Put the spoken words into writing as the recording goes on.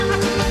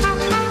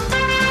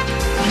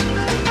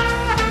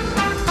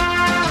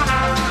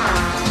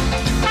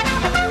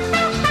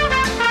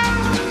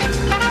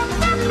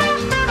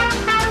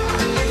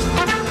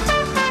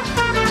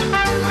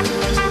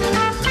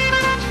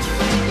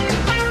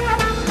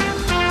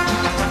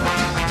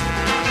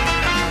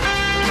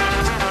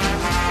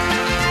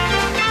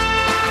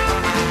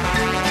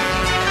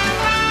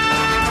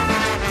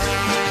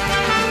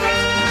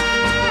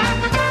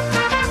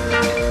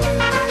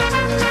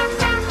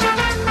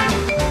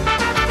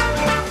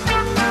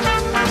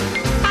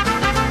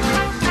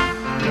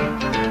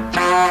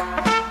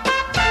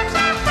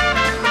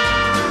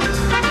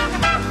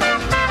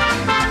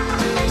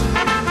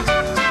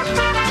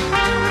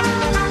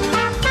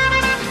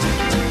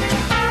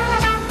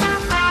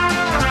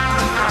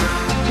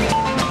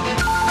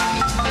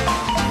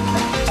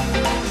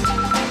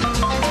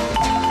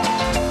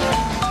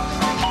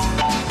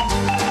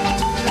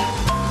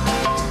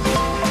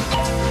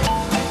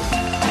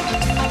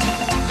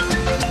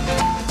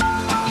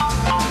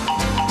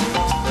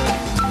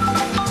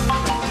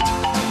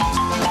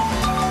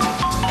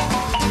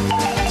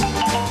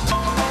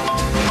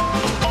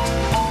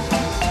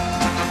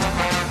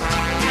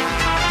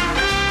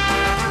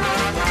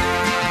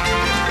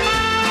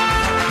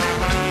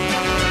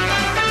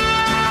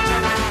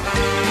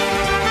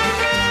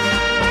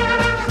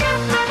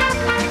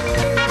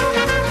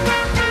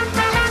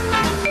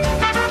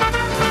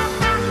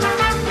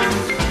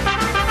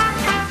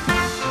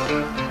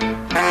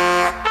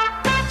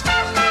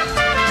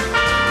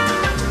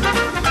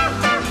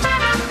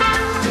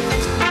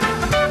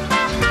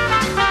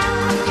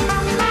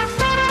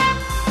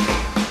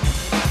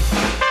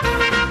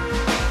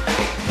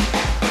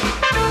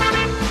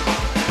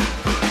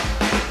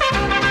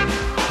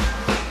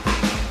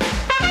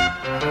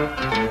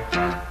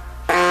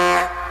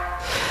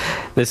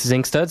This is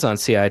Ink Studs on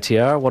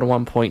CITR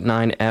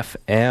 101.9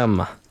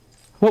 FM.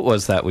 What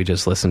was that we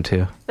just listened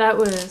to? That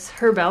was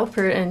Herb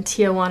Alpert and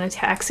Tijuana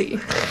Taxi.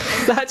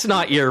 That's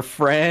not your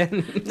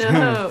friend.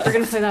 No, we're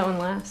going to play that one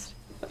last.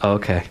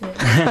 Okay.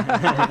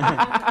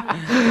 Yeah.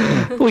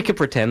 We could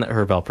pretend that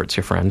Herb Alpert's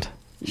your friend.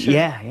 Sure.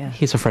 Yeah.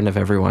 He's a friend of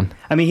everyone.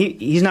 I mean,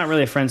 he's not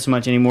really a friend so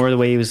much anymore. The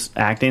way he was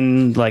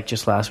acting, like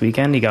just last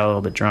weekend, he got a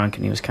little bit drunk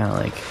and he was kind of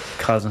like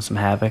causing some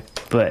havoc.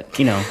 But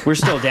we're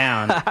still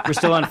down. We're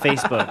still on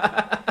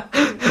Facebook.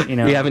 You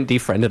haven't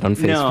defriended on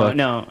Facebook.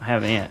 No,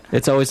 haven't yet.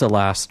 It's always the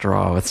last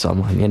straw with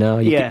someone.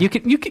 You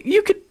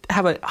could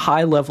have a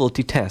high level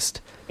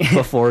detest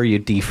before you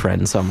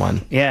defriend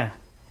someone. Yeah.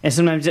 And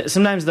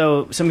sometimes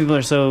though, some people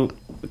are so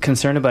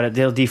concerned about it,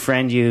 they'll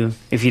defriend you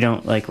if you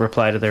don't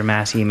reply to their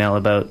mass email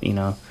about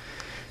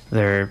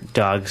their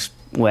dog's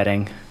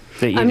wedding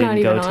that you I'm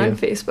didn't go to. I'm not even on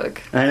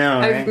Facebook. I know,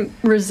 right? I've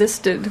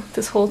resisted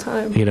this whole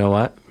time. You know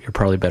what? You're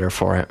probably better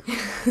for it.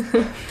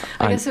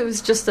 I guess it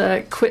was just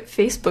a quit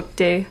Facebook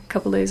day a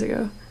couple days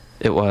ago.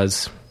 It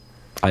was.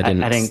 I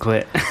didn't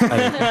quit.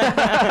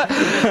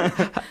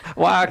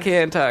 Why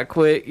can't I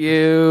quit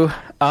you?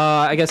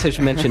 I guess I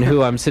should mention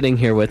who I'm sitting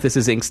here with. This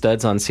is Ink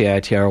Studs on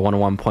CITR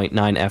 101.9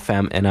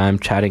 FM, and I'm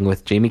chatting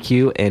with Jamie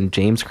Q and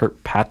James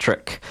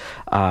Kirkpatrick,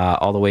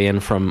 all the way in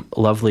from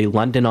lovely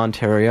London,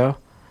 Ontario.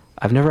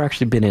 I've never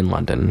actually been in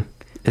London.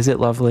 Is it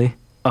lovely?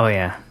 Oh,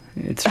 yeah.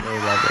 It's really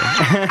lovely.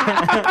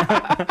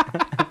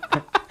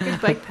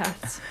 Good bike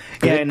paths.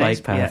 Yeah,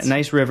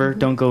 nice river.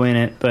 Don't go in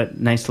it, but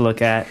nice to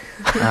look at.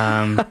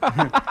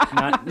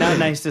 Not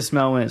nice to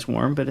smell when it's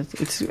warm, but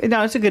it's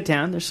a good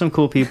town. There's some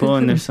cool people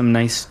and there's some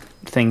nice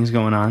things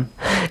going on.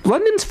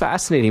 London's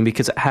fascinating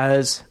because it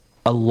has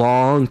a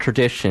long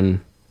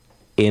tradition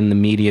in the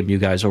medium you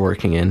guys are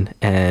working in,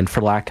 and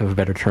for lack of a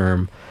better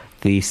term,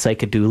 the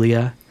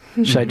psychedelia.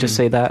 Should I just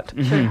say that?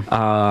 Sure.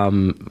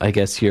 I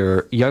guess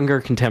your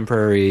younger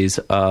contemporaries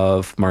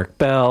of Mark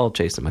Bell,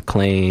 Jason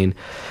McLean.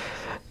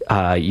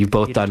 You've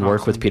both Peter done Thompson.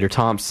 work with Peter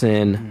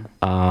Thompson.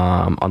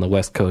 On the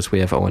West Coast, we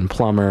have Owen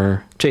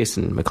Plummer.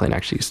 Jason McLean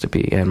actually used to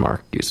be, and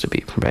Mark used to be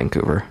from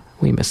Vancouver.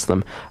 We miss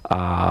them.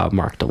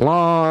 Mark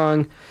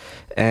DeLong,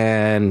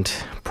 and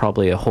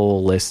probably a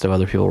whole list of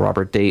other people.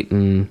 Robert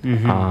Dayton.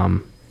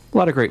 A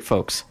lot of great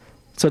folks.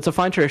 So it's a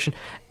fine tradition.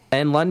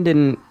 And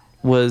London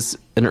was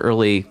an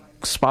early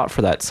spot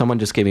for that. Someone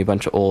just gave me a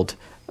bunch of old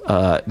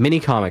mini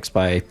comics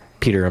by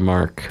Peter and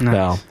Mark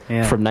Bell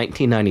from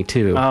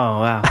 1992. Oh,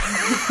 wow.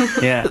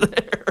 Yeah.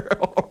 They're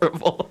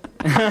horrible.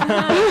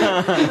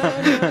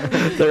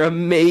 They're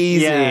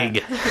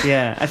amazing.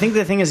 Yeah. I think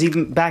the thing is,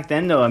 even back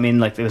then, though, I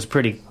mean, it was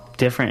pretty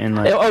different.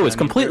 And it was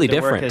completely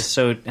different.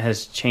 The work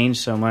has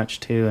changed so much,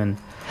 too. And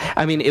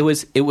I mean, it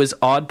was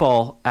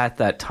oddball at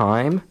that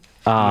time.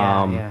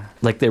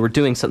 Like they were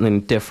doing something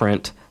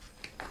different.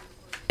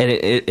 And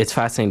it's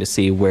fascinating to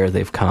see where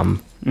they've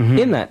come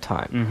in that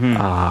time.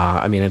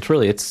 I mean,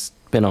 it's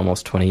been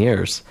almost 20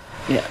 years.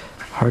 Yeah.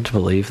 Hard to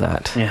believe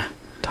that. Yeah.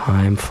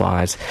 Time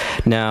flies.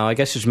 Now, I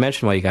guess you should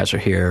mention why you guys are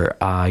here.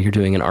 You're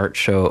doing an art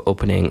show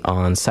opening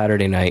on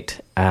Saturday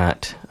night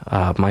at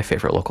my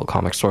favorite local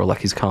comic store,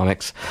 Lucky's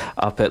Comics,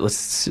 up at,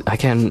 I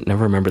can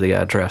never remember the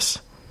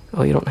address.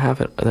 Oh, you don't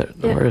have it.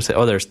 Where is it?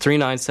 Oh, there's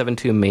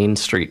 3972 Main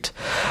Street.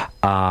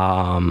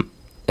 And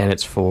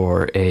it's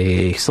for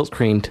a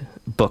silk-screened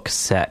book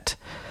set.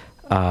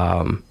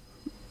 But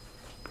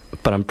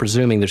I'm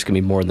presuming there's going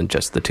to be more than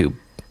just the two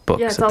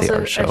books it's at the also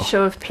art show. a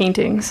show of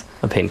paintings.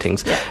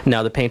 Yeah.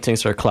 Now, the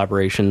paintings are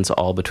collaborations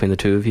all between the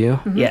two of you?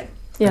 Yeah.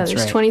 Yeah,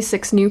 there's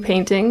 26 new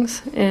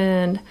paintings,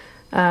 and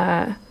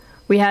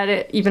we had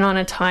it even on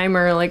a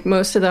timer.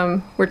 Most of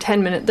them were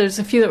 10 minutes. There's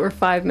a few that were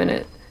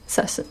 5-minute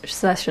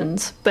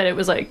sessions, but it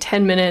was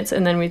 10 minutes,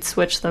 and then we'd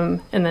switch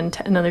them, and then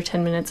another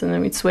 10 minutes, and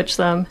then we'd switch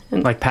them.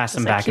 And pass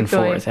them back and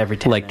forth every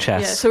 10 minutes.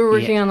 Chess. Yeah, so we're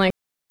working on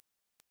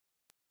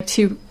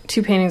two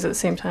paintings at the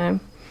same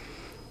time.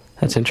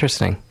 That's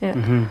interesting.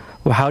 Yeah.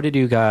 Well, how did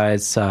you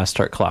guys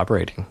start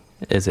collaborating?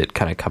 Is it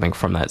kind of coming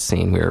from that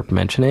scene we were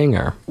mentioning,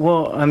 or?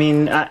 Well, I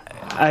mean,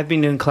 I've been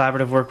doing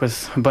collaborative work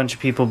with a bunch of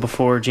people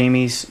before.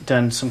 Jamie's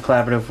done some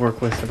collaborative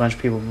work with a bunch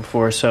of people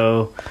before.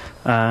 So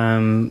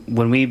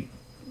when we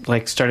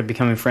started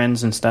becoming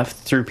friends and stuff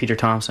through Peter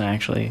Thompson,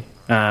 actually,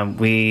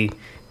 we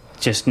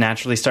just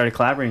naturally started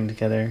collaborating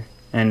together,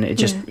 and it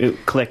just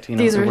it clicked.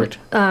 These it are worked.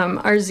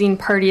 Our zine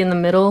Party in the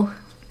Middle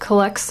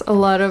collects a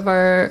lot of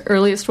our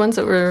earliest ones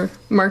that were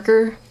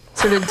marker,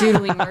 sort of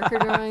doodly marker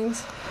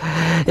drawings.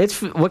 It's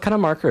what kind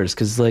of markers?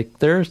 Because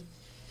their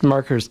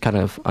markers kind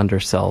of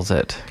undersells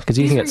it. Because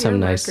you can get some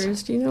nice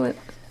markers. Do you know what?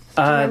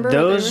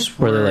 Those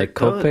were they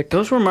Copic?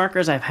 Those were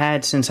markers I've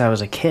had since I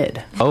was a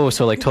kid. Oh,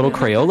 so total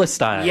Crayola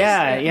style.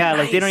 Yeah.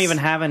 Nice. They don't even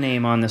have a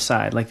name on the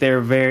side. They're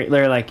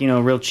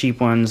real cheap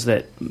ones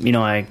that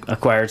I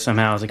acquired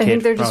somehow as a kid. I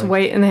think they're just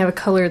white and they have a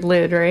colored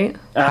lid, right?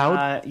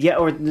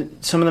 Or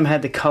some of them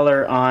had the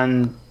color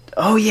on.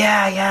 Oh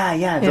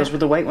yeah. Those were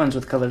the white ones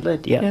with colored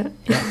lid. Yeah.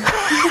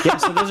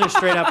 So those are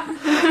straight up.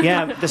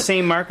 Yeah, the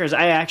same markers.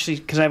 I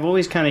actually, because I've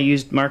always kind of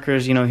used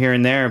markers, here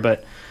and there,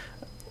 but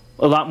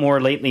a lot more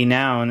lately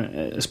now,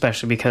 and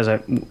especially because I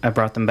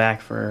brought them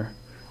back for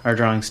our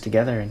drawings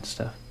together and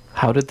stuff.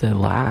 How did they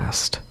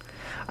last?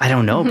 I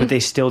don't know, but they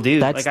still do.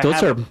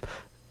 Those are.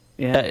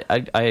 Yeah,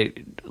 I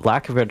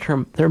lack of a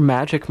term. They're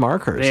magic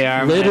markers. They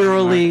are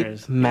literally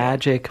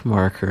magic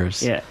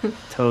markers. Yeah,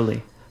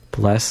 totally.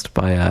 Blessed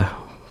by a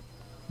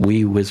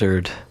wee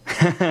wizard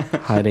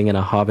hiding in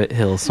a hobbit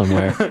hill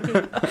somewhere.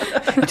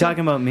 You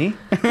talking about me?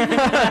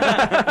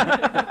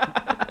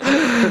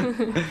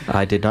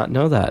 I did not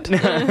know that.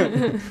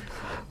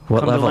 What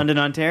Come level? to London,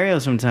 Ontario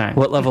sometime.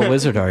 What level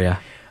wizard are you?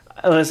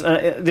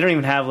 They don't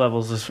even have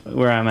levels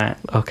where I'm at.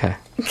 Okay.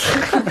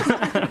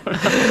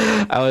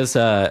 I was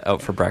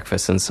out for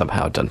breakfast and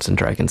somehow Dungeons and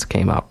Dragons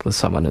came up with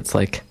someone. It's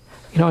like,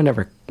 I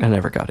never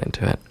got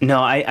into it. No,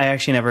 I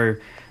actually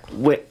never.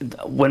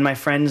 When my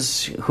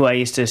friends who I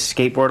used to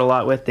skateboard a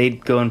lot with,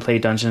 they'd go and play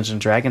Dungeons and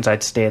Dragons,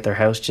 I'd stay at their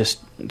house, just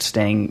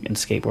staying and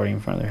skateboarding in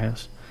front of their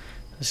house.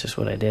 That's just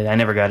what I did. I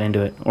never got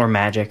into it, or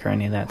Magic or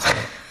any of that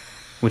stuff,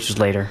 which was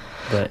later.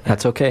 But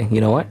that's okay. You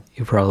know what?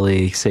 You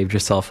probably saved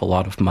yourself a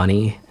lot of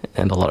money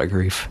and a lot of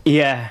grief.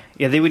 Yeah.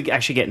 They would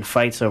actually get in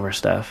fights over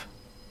stuff.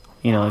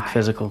 Like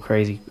physical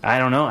crazy. I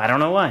don't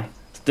know why.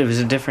 It was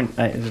a different.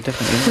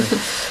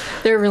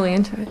 They were really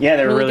into it. Yeah,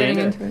 they were really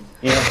into it.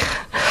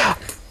 Yeah.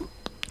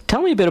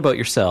 Tell me a bit about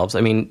yourselves.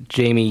 I mean,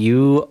 Jamie,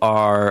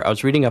 I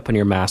was reading up on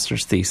your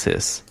master's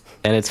thesis,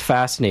 and it's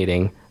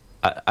fascinating.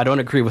 I don't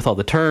agree with all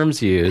the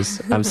terms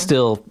used. I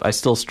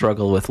still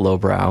struggle with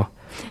lowbrow.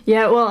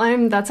 Yeah,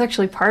 well, that's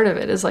actually part of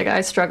it, is like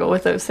I struggle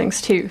with those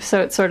things too.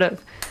 So it's sort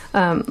of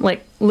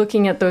like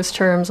looking at those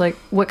terms, like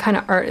what kind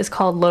of art is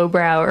called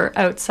lowbrow or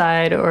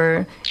outside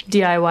or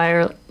DIY,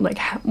 or like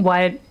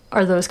why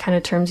are those kind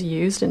of terms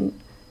used, and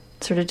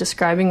sort of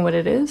describing what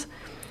it is.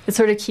 It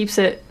sort of keeps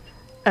it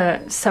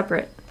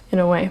separate in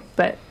a way,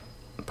 but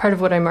part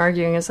of what I'm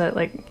arguing is that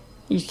like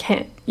you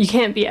can't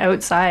be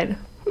outside.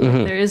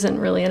 Mm-hmm. There isn't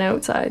really an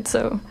outside,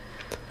 so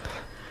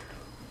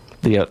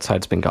the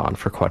outside's been gone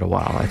for quite a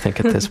while, I think,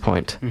 at this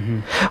point. Mm-hmm.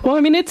 Well,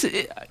 I mean,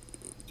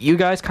 you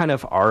guys kind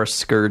of are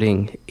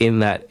skirting in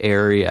that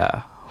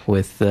area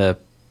with the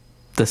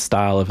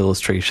style of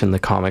illustration, the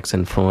comics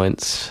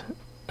influence.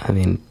 I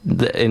mean,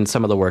 in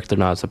some of the work, they're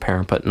not as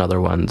apparent, but in other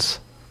ones,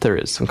 there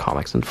is some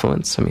comics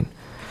influence. I mean,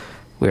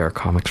 we are a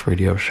comics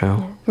radio show.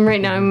 Yeah. And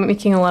right now, I'm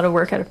making a lot of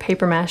work out of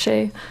paper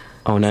mache.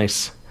 Oh,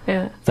 nice.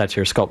 Yeah. That's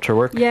your sculpture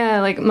work? Yeah,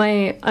 like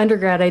my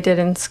undergrad I did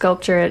in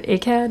sculpture at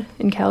ACAD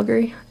in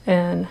Calgary.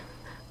 And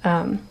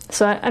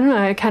so I don't know,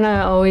 I kind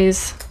of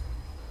always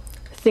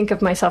think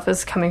of myself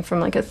as coming from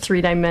like a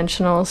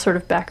three-dimensional sort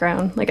of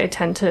background. Like I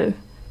tend to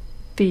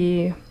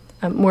be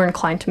more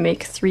inclined to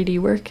make 3D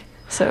work.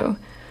 So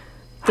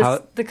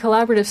the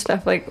collaborative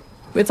stuff, like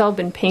it's all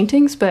been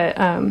paintings, but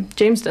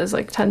James does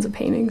like tons of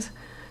paintings.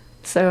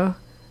 So,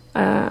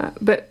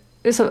 but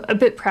it's a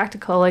bit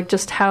practical, like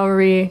just how are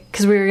we,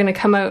 because we were going to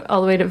come out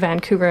all the way to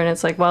Vancouver, and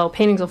it's like, well,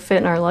 paintings will fit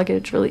in our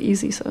luggage really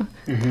easy, so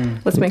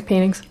let's make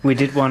paintings. We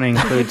did want to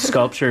include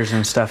sculptures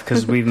and stuff,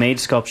 because we've made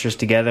sculptures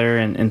together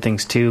and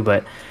things too,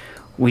 but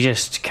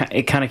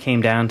it kind of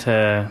came down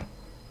to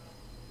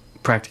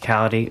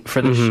practicality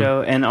for the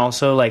show, and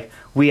also like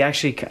we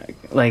actually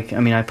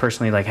I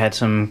personally like had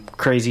some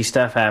crazy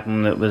stuff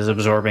happen that was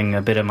absorbing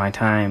a bit of my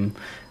time.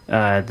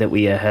 That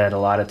we had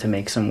allotted to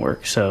make some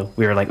work. So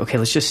we were like, okay,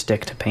 let's just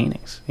stick to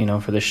paintings,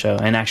 for this show.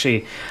 And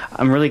actually,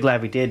 I'm really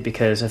glad we did,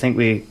 because I think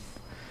we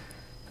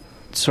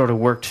sort of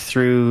worked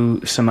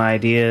through some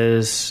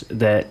ideas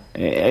that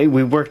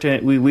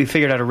we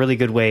figured out a really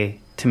good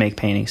way to make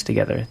paintings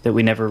together that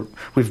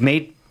we've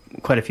made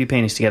quite a few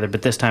paintings together,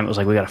 but this time it was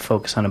like we got to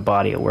focus on a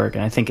body of work.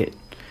 And I think it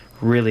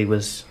really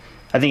was,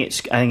 I think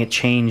it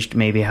changed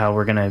maybe how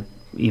we're going to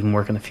even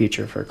work in the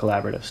future for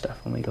collaborative stuff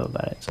when we go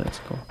about it, so that's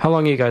cool. How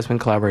long have you guys been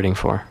collaborating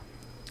for?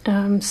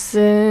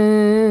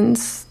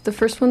 Since the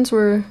first ones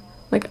were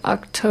like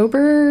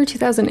October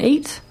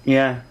 2008.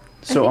 Yeah,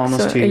 so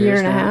almost 2 years. A year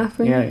and now. a half.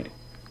 Maybe.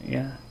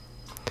 Yeah.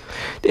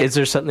 Is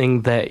there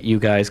something that you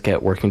guys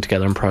get working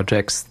together in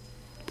projects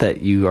that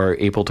you are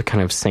able to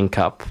kind of sync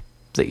up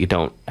that you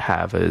don't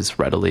have as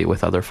readily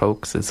with other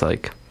folks? It's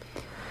like,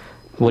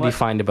 what do you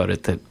find about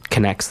it that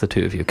connects the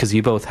two of you? Because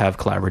you both have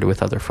collaborated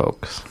with other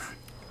folks.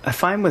 I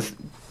find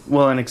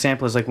an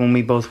example is like when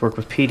we both work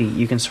with Petey,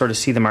 you can sort of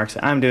see the marks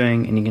that I'm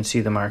doing, and you can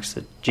see the marks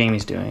that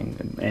Jamie's doing,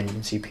 and you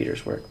can see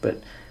Peter's work. But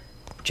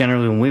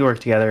generally, when we work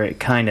together, it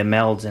kind of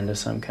melds into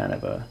some kind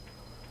of a...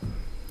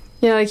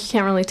 Yeah, like you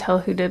can't really tell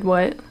who did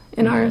what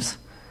in ours.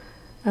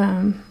 So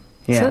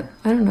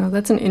I don't know.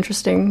 That's an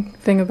interesting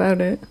thing about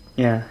it.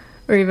 Yeah.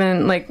 Or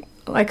even, like,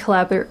 I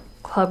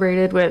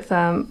collaborated with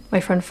my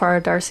friend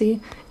Farah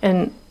Darcy,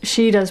 and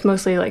she does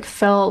mostly, like,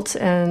 felt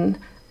and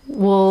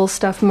wool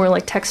stuff, more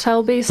like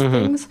textile based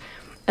things,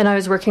 and I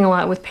was working a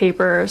lot with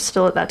paper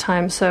still at that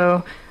time,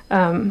 so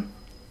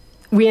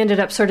we ended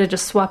up sort of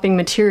just swapping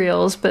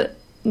materials but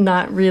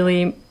not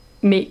really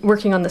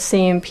working on the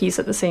same piece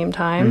at the same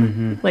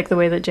time, like the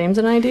way that James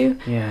and I do.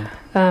 Yeah.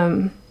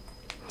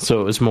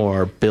 So it was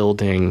more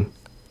building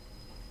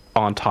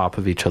on top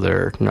of each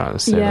other, not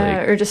necessarily.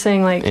 Yeah, or just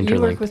saying like, you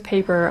interlinked. work with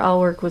paper, I'll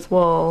work with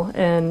wool,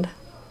 and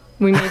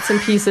we made some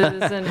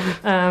pieces,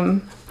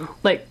 and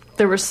like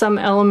there were some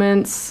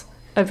elements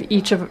of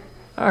each of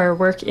our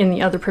work in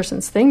the other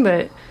person's thing,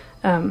 but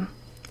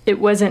it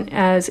wasn't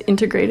as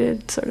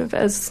integrated sort of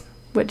as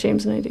what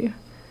James and I do.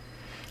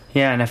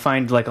 Yeah, and I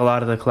find like a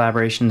lot of the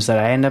collaborations that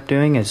I end up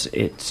doing is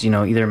it's, you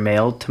know, either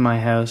mailed to my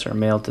house or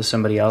mailed to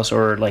somebody else,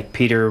 or like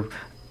Peter.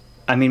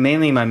 I mean,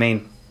 mainly my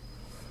main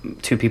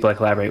two people I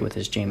collaborate with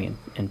is Jamie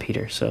and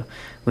Peter. So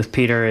with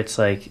Peter, it's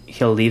like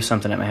he'll leave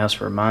something at my house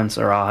for months,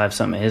 or I'll have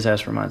something at his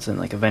house for months, and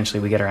like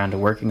eventually we get around to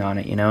working on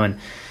it, you know.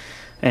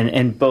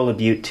 And Bo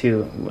LaBute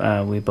too.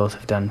 We both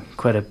have done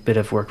quite a bit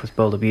of work with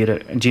Bo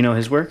LaBute. Do you know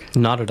his work?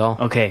 Not at all.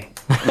 Okay,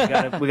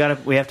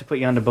 we have to put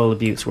you onto Bo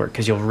LaBute's work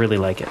because you'll really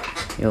like it.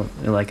 You'll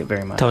like it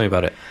very much. Tell me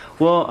about it.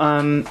 Well,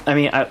 I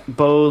mean,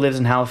 Bo lives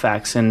in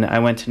Halifax, and I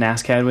went to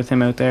NASCAD with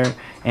him out there,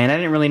 and I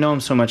didn't really know him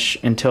so much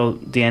until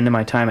the end of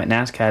my time at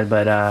NASCAD,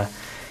 but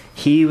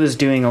he was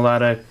doing a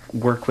lot of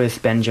work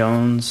with Ben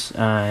Jones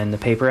and the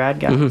paper ad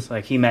guys. Mm-hmm.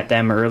 Like, he met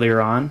them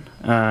earlier on,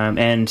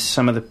 and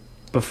some of the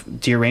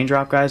Deer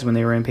Raindrop guys, when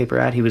they were in paper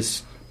ad, he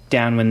was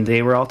down when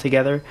they were all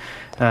together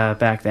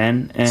back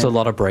then. And so a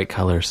lot of bright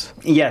colors.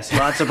 Yes,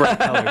 lots of bright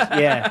colors.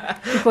 Yeah,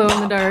 glow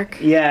in the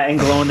dark. Yeah, and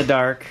glow in the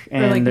dark,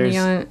 and or like there's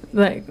neon,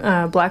 like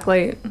black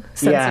light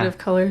sensitive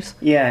colors.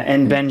 Yeah,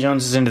 and Ben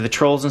Jones is into the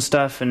trolls and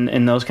stuff,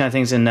 and those kind of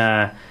things.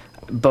 And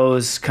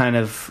Bo's kind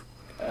of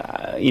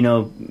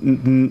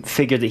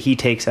figure that he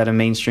takes out of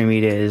mainstream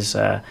media is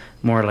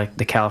more like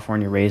the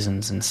California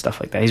Raisins and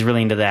stuff like that. He's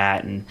really into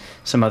that, and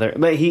some other,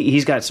 but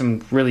he's got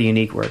some really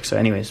unique work. So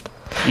anyways,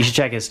 you should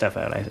check his stuff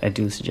out. I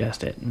do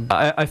suggest it.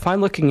 I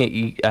find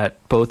looking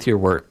at both your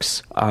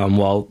works,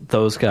 while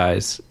those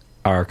guys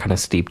are kind of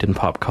steeped in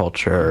pop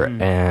culture,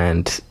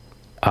 and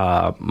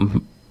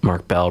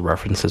Mark Bell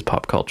references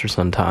pop culture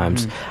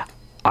sometimes,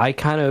 I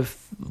kind of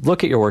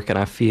look at your work and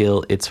I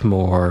feel it's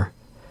more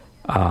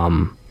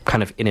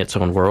kind of in its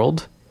own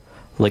world.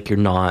 Like, you're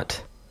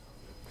not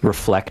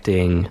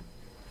reflecting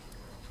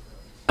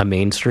a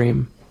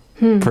mainstream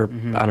for,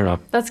 I don't know.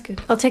 That's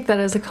good. I'll take that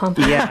as a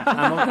compliment. Yeah,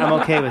 I'm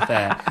okay with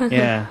that.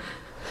 Yeah.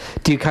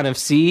 Do you kind of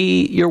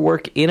see your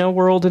work in a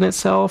world in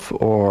itself,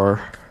 or?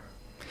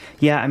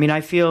 Yeah, I mean, I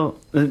feel,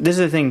 this is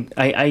the thing,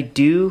 I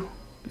do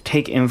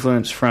take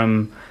influence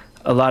from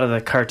a lot of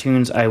the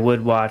cartoons I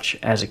would watch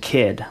as a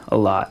kid a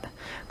lot.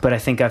 But I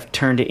think I've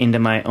turned it into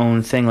my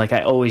own thing. Like,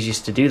 I always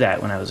used to do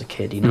that when I was a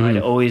kid. You know, I'd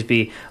always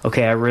be,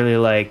 okay, I really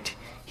liked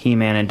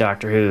He-Man and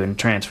Doctor Who and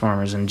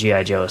Transformers and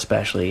G.I. Joe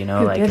especially, you know.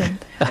 Who like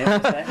didn't?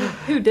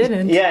 Who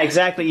didn't? Yeah,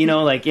 exactly. You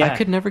know, like, yeah. I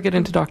could never get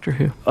into Doctor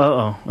Who.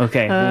 Oh,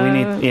 okay. Well, we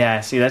need,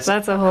 yeah, see, that's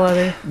a whole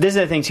other... This is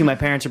the thing, too. My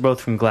parents are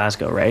both from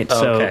Glasgow, right? Oh,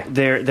 so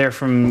okay. they're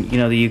from, you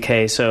know, the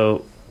UK,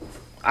 so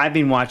I've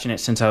been watching it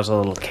since I was a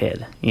little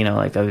kid. You know,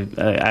 like,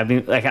 I've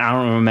been, like, I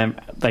don't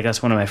remember, like,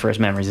 that's one of my first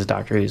memories is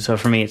Doctor Who. So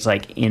for me, it's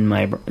like in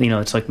my, you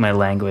know, it's like my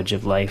language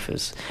of life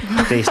is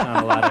based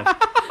on a lot of,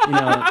 you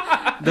know,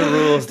 the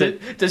rules.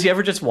 Does he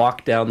ever just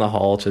walk down the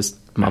hall just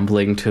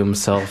mumbling to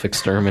himself,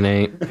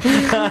 exterminate?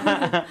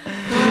 I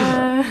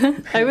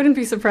wouldn't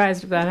be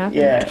surprised if that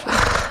happened.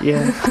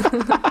 Yeah.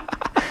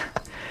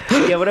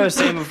 Yeah, what I was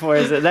saying before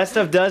is that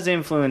stuff does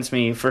influence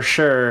me for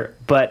sure,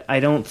 but I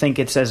don't think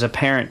it's as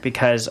apparent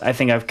because I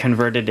think I've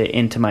converted it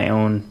into my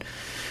own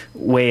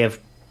way of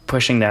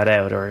pushing that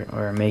out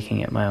or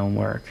making it my own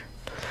work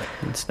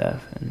and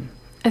stuff. And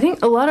I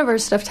think a lot of our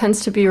stuff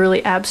tends to be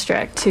really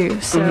abstract too.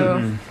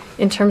 So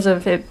in terms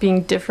of it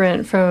being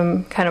different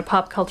from kind of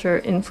pop culture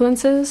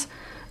influences,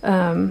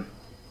 I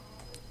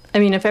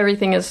mean, if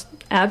everything is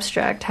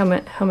abstract, how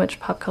much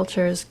pop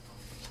culture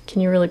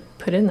can you really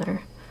put in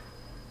there?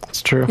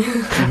 It's true.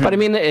 But I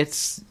mean,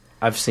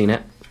 I've seen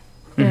it.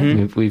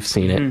 Yeah. We've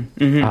seen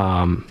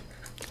it.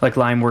 Like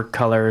line work,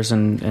 colors,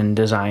 and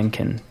design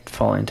can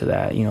fall into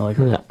that, you know, like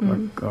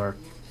or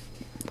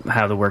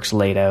how the work's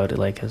laid out,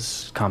 like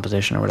as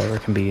composition or whatever,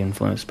 can be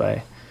influenced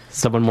by.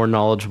 Someone more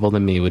knowledgeable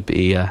than me would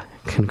be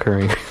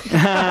concurring.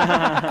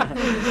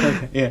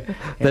 Yeah.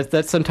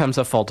 That's sometimes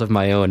a fault of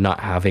my own, not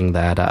having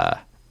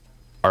that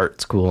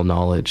art school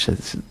knowledge.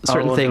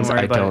 Certain things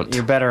I don't.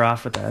 You're better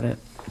off without it.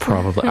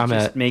 Probably.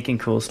 Just making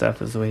cool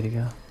stuff is the way to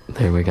go.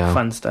 There we go.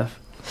 Fun stuff.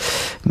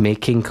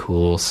 Making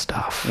cool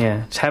stuff.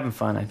 Yeah, just having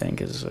fun, I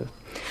think, is...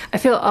 I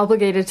feel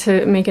obligated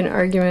to make an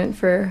argument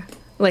for,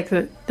 like,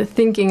 the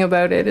thinking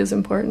about it is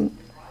important.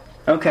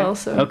 Okay.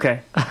 Also.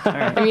 Okay. All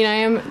right. I mean, I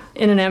am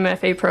in an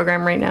MFA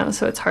program right now,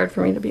 so it's hard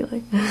for me to be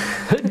like...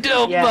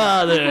 Don't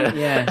bother!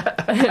 Yeah.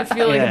 I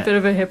feel like a bit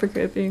of a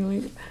hypocrite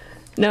being like...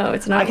 No,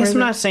 it's not. I guess I'm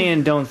not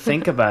saying don't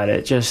think about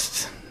it,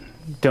 just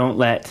don't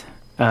let...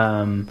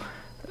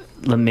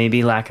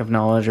 maybe lack of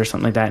knowledge or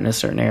something like that in a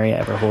certain area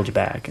ever hold you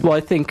back. Well,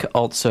 I think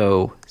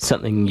also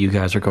something you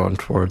guys are going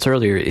towards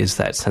earlier is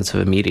that sense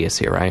of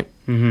immediacy, right?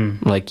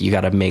 Mm-hmm. Like, you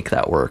got to make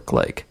that work.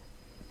 Like,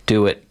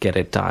 do it, get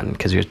it done.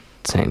 Because you're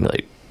saying,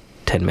 like,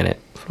 10 minute,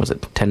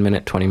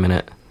 20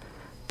 minute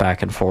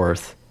back and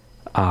forth.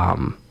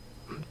 You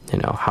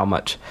know, how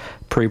much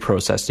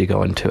pre-process do you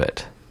go into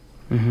it?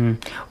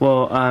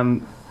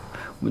 Well,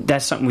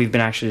 that's something we've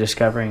been actually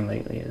discovering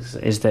lately.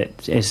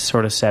 Is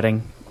sort of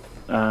setting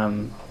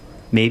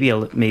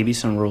maybe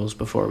some rules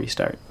before we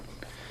start.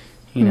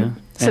 You know,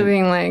 so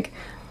being like,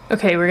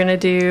 okay, we're gonna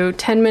do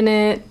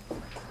 10-minute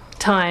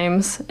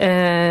times,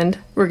 and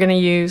we're gonna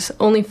use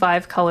only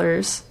 5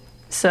 colors.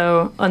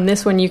 So on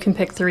this one you can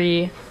pick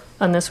 3,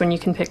 on this one you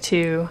can pick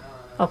 2.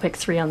 I'll pick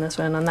 3 on this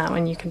one, on that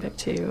one you can pick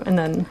 2, and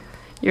then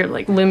you're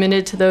like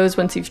limited to those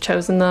once you've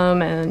chosen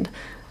them. And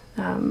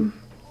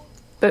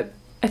but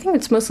I think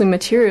it's mostly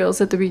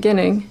materials at the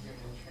beginning.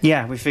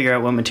 Yeah, we figure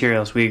out what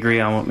materials, we agree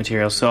on what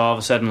materials. So all of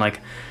a sudden, like,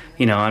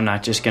 you know, I'm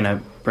not just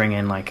gonna bring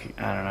in, like,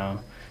 I don't know,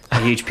 a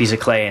huge piece of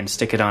clay and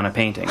stick it on a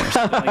painting or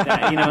something like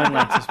that, you know, and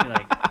like just be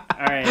like,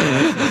 all right,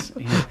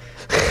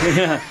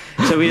 yeah.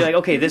 So we like,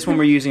 okay, this one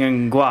we're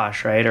using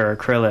gouache, right, or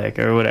acrylic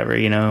or whatever,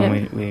 you know,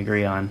 and we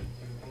agree on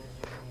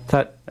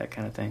that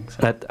kind of thing. So.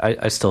 That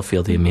I still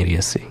feel the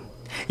immediacy.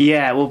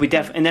 Yeah, well, we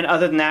and then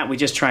other than that, we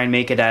just try and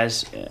make it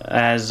as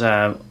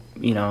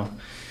you know,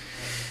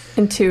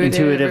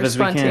 intuitive or as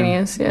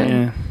spontaneous. We can.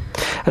 Yeah.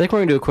 I think we're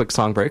going to do a quick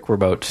song break. We're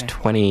about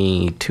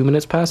 21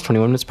 minutes past.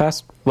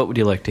 What would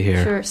you like to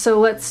hear? Sure. So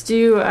let's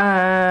do,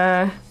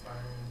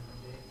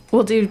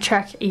 we'll do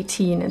track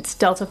 18. It's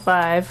Delta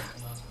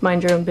 5,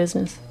 Mind Your Own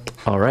Business.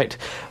 All right.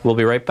 We'll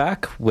be right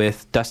back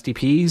with Dusty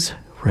Peas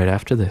right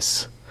after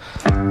this.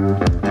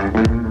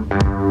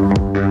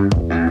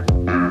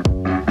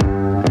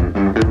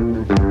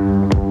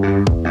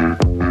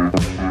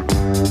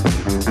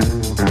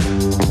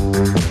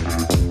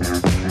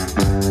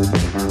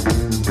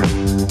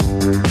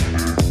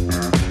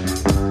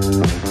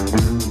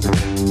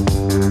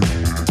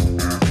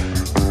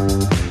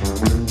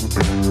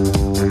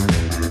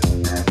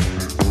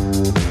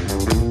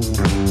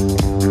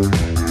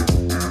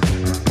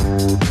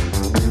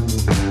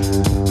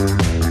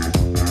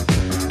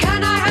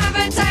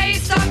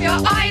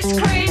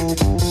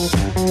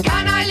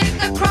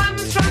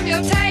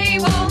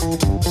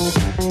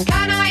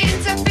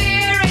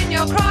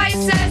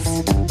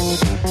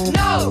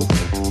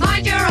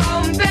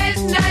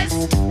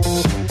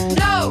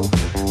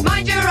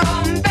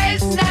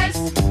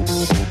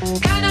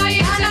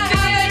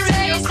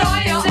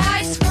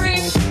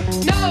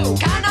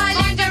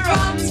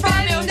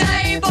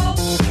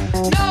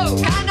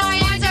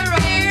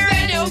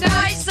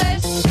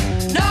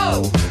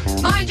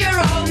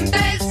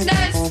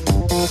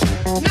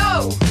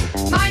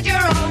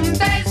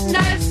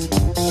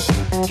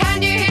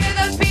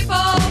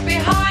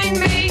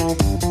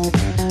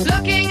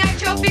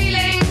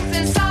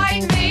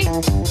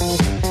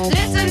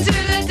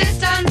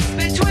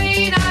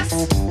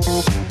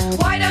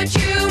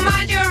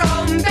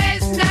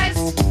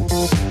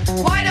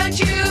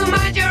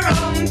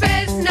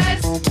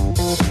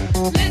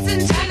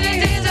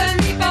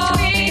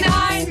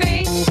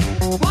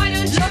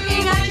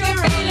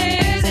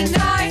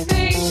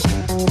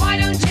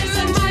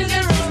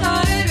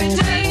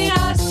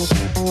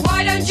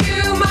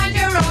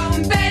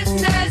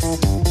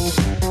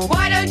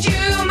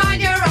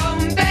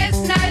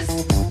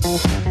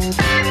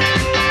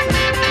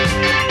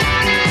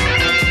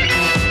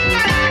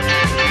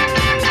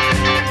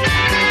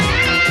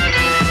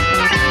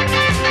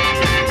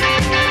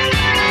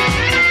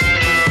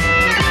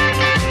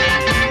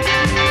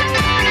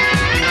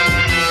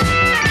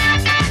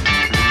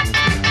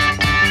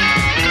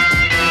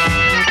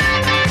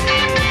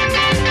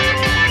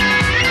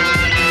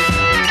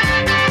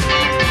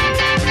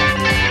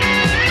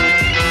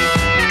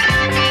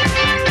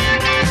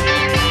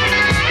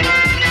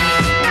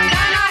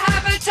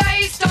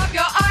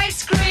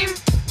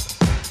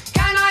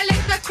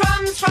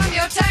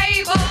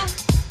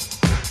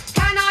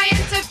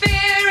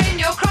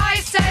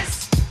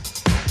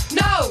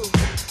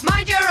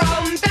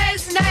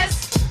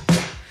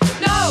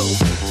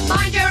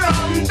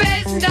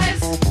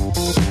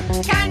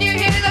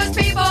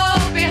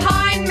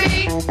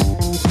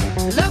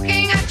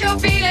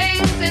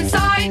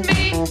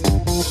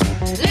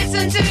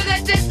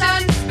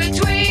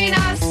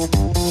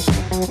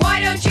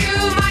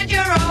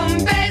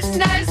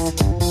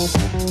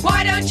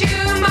 Why don't you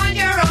mind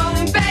your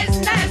own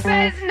business?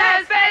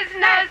 Business,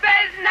 business, business.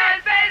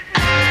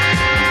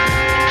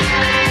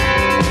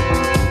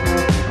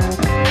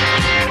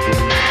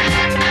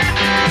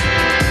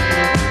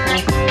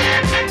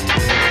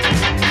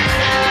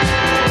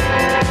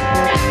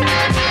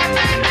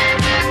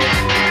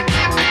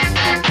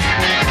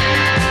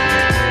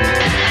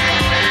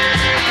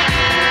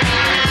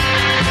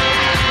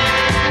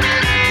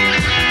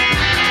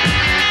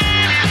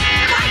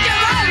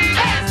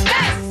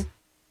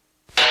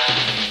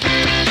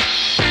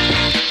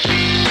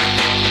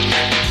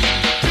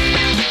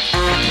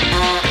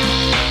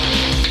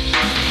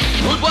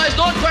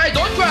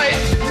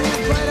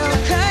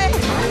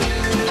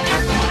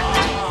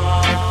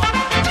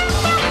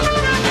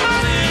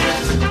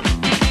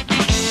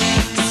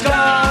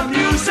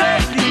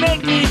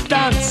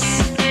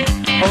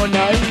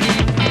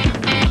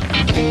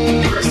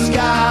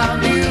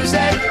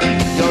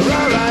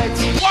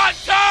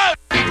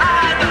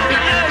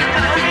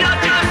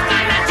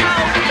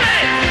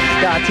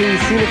 to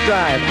Scenic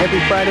Drive every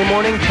Friday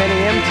morning, 10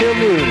 a.m. till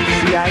noon,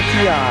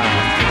 CITR.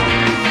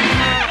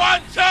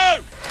 1,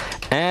 2!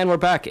 And we're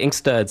back,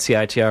 Inkstead,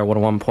 CITR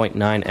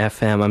 101.9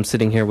 FM. I'm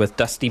sitting here with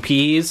Dusty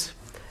Peas,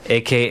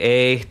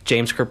 a.k.a.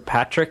 James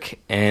Kirkpatrick,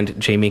 and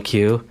Jamie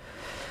Q.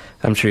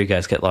 I'm sure you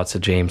guys get lots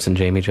of James and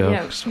Jamie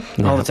jokes.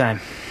 Yeah. All the time.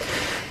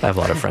 I have a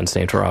lot of friends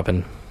named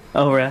Robin.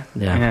 Oh, really?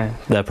 Yeah.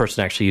 That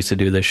person actually used to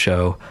do this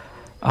show,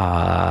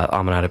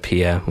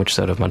 Onomatopoeia, which is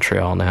out of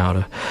Montreal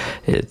now.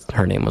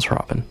 Her name was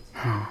Robin.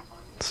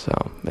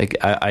 So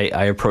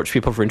I approach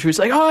people for interviews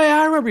like, oh,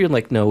 yeah, I remember you. And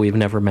like, no, we've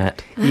never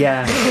met.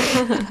 Yeah.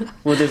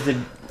 Well, there's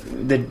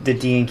the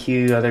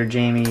D&Q, other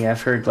Jamie.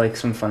 I've heard like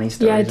some funny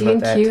stories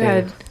about that, too. Yeah, D&Q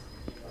had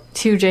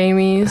 2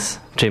 Jamies.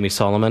 Jamie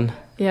Solomon.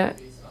 Yeah,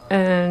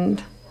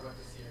 and...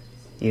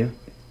 You?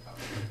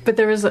 But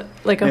there was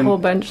like a whole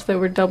bunch that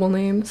were double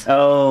names.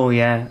 Oh,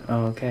 yeah.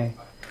 Oh, okay.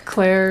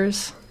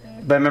 Claire's.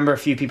 But I remember a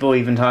few people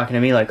even talking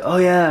to me like, oh,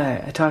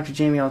 yeah, I talk to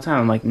Jamie all the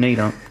time. I'm like, no, you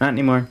don't. Not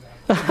anymore.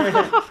 I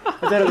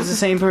thought it was the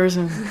same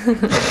person.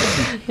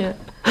 Yeah.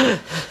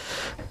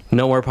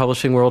 No more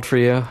publishing world for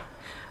you?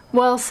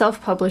 Well,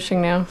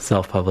 self-publishing now.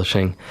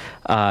 Self-publishing.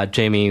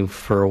 Jamie,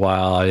 for a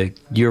while,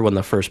 you were one of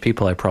the first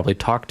people I probably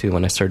talked to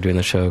when I started doing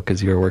the show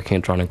because you were working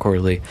at Drawn and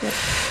Quarterly. Yep.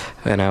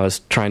 And I was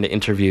wanted to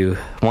interview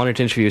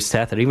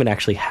Seth. I didn't even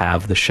actually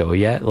have the show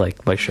yet.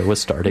 Like, my show was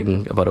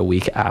starting about a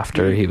week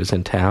after he was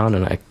in town,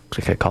 and I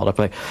called up,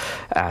 like,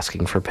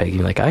 asking for Peggy,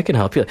 like, I can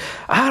help you.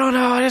 I don't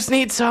know, I just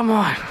need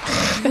someone.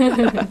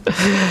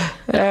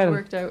 It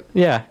worked out.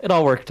 Yeah, it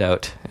all worked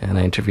out. And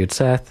I interviewed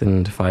Seth,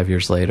 and 5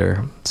 years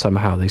later,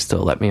 somehow they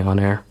still let me on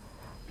air.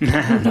 I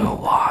don't know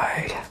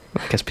why.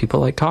 I guess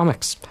people like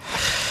comics.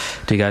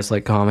 Do you guys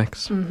like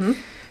comics? Mm-hmm.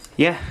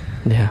 Yeah.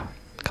 Yeah.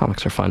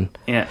 Comics are fun.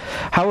 Yeah.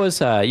 How was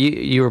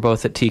you were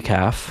both at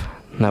TCAF?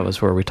 That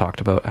was where we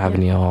talked about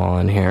having you all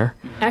in here.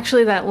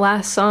 Actually, that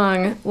last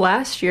song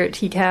last year at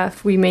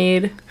TCAF, we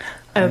made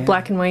a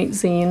black and white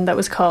zine that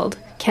was called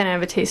 "Can I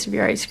Have a Taste of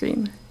Your Ice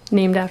Cream?"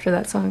 named after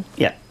that song.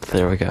 Yeah.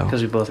 There we go.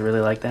 Because we both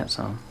really like that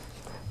song.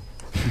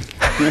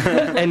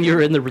 And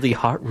you're in the really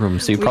hot room,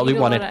 so you probably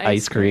wanted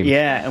ice cream.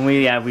 Yeah, and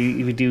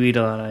we do eat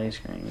a lot of ice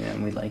cream. Yeah,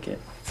 and we like it.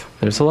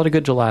 There's a lot of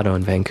good gelato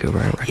in Vancouver.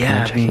 I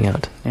recommend checking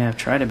out. Yeah, I've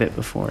tried a bit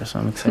before, so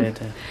I'm excited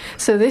to.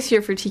 So this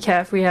year for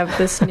TCAF, we have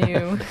this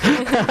new...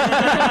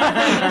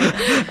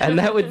 And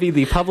that would be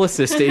the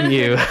publicist in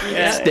you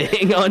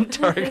staying on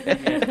target.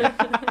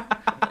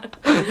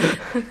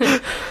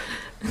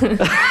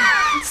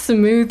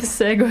 Smooth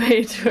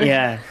segue to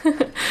Yeah.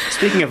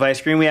 Speaking of ice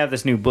cream, we have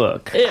this new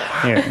book.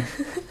 Yeah. Here.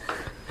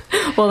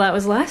 Well, that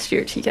was last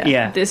year TCAF.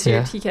 Yeah. This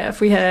year TCAF,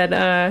 we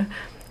had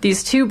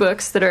these 2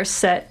 books that are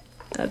set.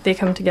 They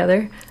come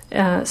together.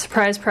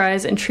 Surprise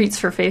Prize and Treats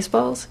for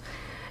Faceballs.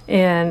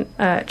 And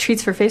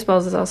Treats for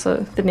Faceballs is also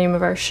the name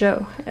of our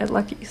show at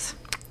Lucky's.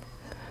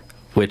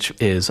 Which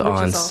is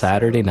on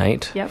Saturday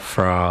night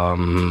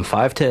from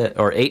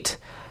 8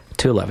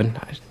 to 11.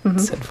 I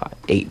said 5.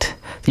 8.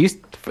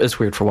 It's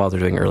weird for a while they're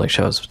doing early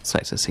shows. It's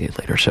nice to see a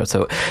later show.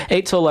 So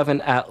 8 to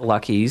 11 at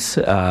Lucky's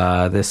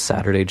this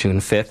Saturday, June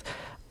 5th.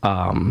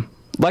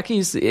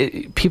 Lucky's,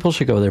 people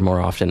should go there more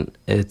often.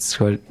 It's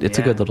a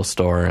good little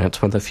store, and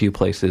it's one of the few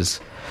places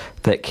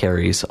that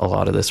carries a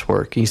lot of this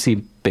work. You see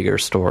bigger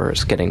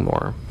stores getting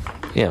more,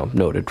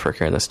 noted for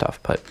carrying this stuff,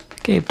 but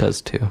Gabe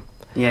does too.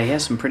 Yeah, he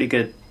has some pretty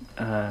good,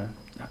 kind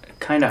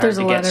of hard There's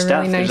to a get lot of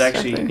stuff. really nice There's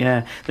stuff actually,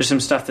 there. there's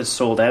some stuff that's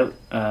sold out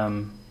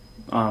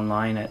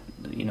online at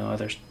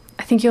others.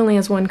 I think he only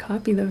has 1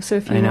 copy though, so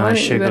if you I want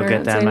should it, you go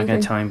get that. I'm not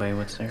going to tell anybody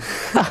what's there.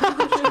 I'm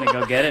just going to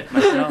go get it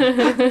myself.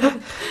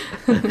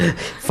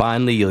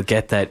 Finally, you'll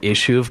get that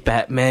issue of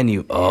Batman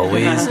you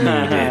always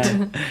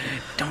needed.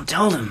 Don't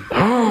tell them.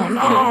 Oh,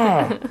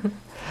 no.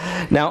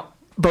 Now,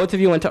 both of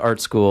you went to art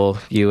school.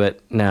 You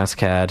at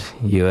NASCAD,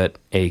 you at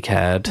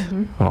ACAD.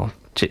 Mm-hmm. Well,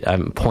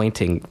 I'm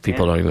pointing.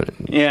 People don't even...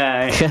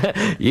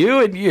 Yeah. You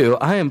and you.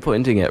 I am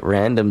pointing at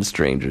random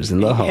strangers in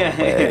the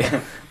hallway.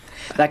 Yeah.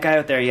 That guy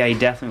out there, he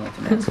definitely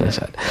went to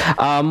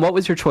NASCAD. What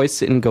was your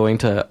choice in going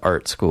to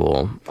art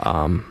school?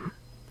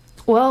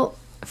 Well,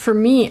 for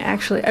me,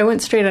 actually, I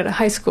went straight out of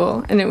high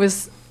school, and it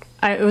was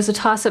a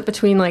toss-up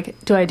between, like,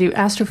 do I do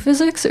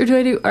astrophysics or do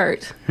I do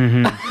art?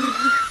 Mm-hmm.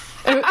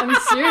 I'm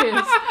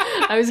serious.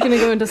 I was going to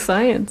go into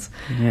science.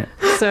 Yeah.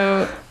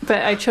 So,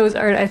 but I chose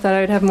art. I thought I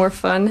would have more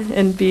fun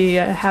and be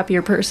a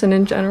happier person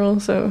in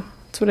general, so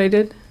that's what I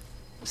did.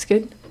 It's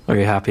good. Are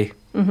you happy?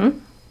 Mm-hmm.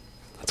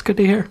 That's good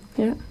to hear.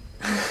 Yeah.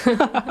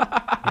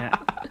 Yeah.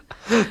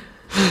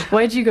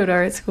 Why'd you go to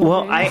art school?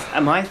 Well,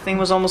 my thing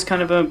was almost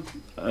kind of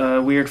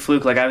a weird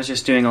fluke. Like, I was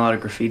just doing a lot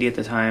of graffiti at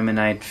the time, and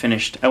I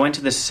went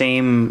to the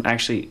same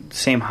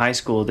high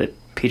school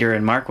that Peter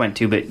and Mark went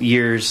to, but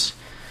years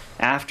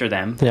after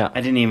them. Yeah.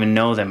 I didn't even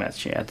know them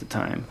actually at the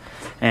time.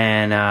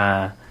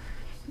 And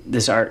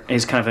this art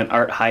is kind of an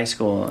art high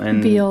school,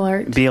 and Beal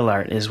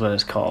Art is what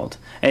it's called.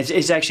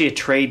 It's actually a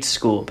trade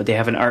school, but they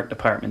have an art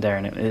department there,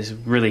 and it is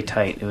really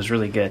tight. It was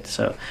really good.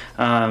 So,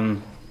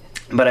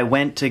 but I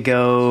went to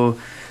go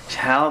to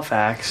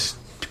Halifax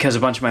because a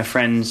bunch of my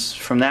friends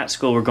from that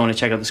school were going to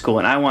check out the school,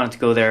 and I wanted to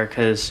go there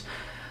because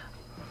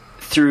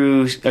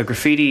through a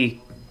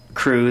graffiti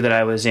crew that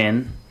I was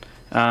in,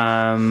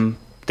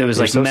 there was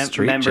You're like so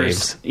street,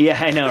 members. James. Yeah,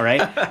 I know,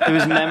 right? There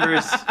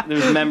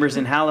was members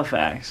in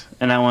Halifax,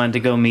 and I wanted to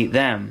go meet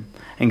them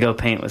and go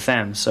paint with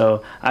them.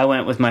 So I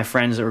went with my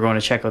friends that were going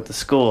to check out the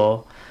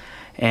school,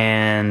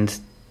 and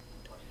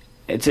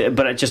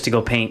just to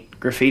go paint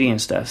graffiti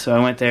and stuff. So I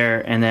went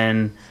there, and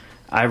then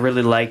I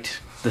really liked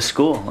the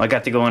school. I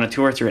got to go on a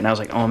tour through it, and I was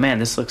like, oh man,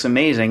 this looks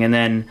amazing. And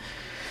then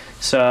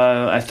so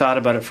I thought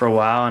about it for a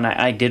while, and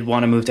I did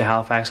want to move to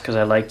Halifax because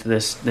I liked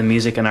the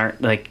music and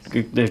art, like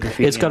the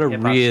graffiti. It's got a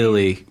hip-hop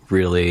really, scene.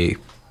 really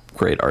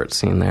great art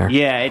scene there.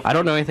 Yeah, I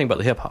don't know anything about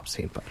the hip hop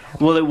scene, but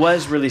well, it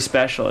was really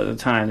special at the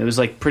time. It was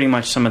like pretty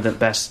much some of the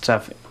best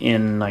stuff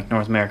in like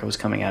North America was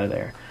coming out of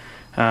there.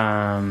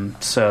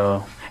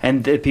 So,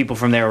 and the people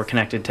from there were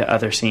connected to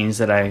other scenes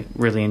that I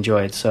really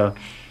enjoyed. So,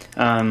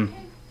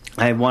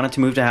 I wanted to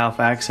move to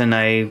Halifax, and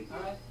I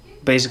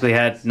basically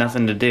had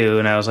nothing to do,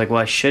 and I was like, well,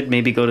 I should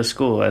maybe go to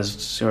school as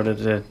sort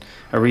of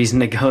a reason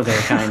to go there,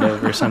 kind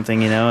of, or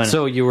something, you know. And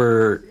so you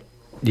were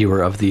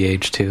of the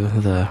age too,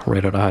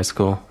 right out of high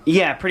school.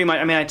 yeah, pretty much.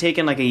 I mean, I'd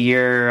taken like a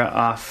year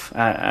off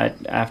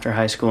after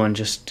high school and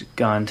just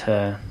gone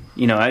to,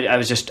 you know, I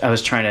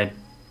was trying to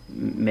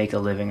make a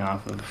living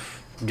off of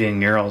doing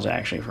murals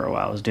actually for a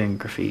while. I was doing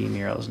graffiti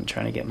murals and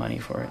trying to get money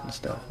for it and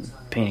stuff, and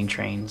painting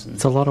trains. And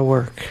It's a lot of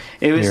work.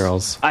 it was,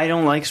 murals. I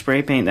don't like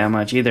spray paint that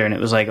much either, and it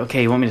was like,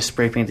 okay, you want me to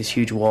spray paint this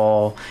huge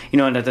wall? You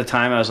know, and at the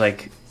time I was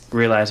like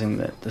realizing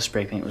that the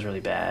spray paint was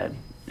really bad,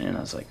 and I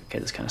was like, okay,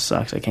 this kind of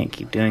sucks. I can't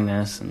keep doing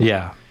this. And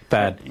Yeah,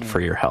 bad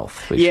for your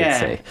health, we should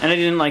say. and I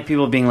didn't like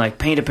people being like,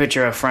 paint a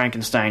picture of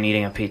Frankenstein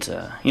eating a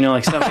pizza. You know,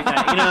 like stuff like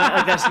that. You know,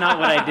 like that's not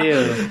what I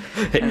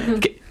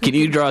do. Can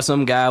you draw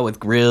some guy with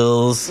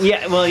grills?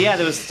 Yeah, well, yeah,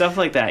 there was stuff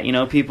like that. You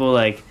know, people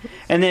like,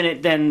 and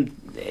then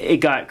it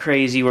got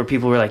crazy where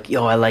people were like,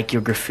 yo, I like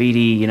your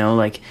graffiti. You know,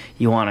 like,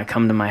 you want to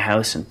come to my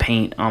house and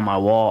paint on my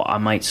wall? I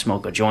might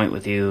smoke a joint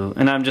with you.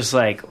 And I'm just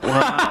like,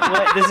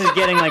 what? This is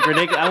getting like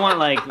ridiculous. I want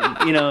like,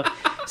 you know.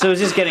 So it was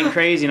just getting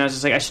crazy, and I was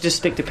just like, I should just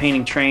stick to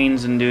painting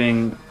trains and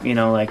doing, you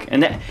know, like,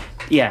 and that,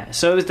 yeah.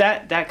 So it was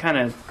that kind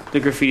of,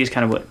 the graffiti is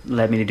kind of what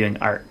led me to doing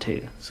art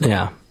too. So.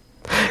 Yeah.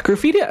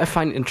 Graffiti I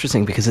find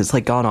interesting because it's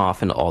like gone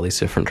off in all these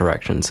different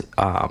directions,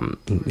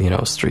 you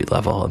know, street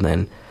level, and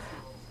then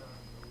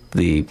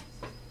the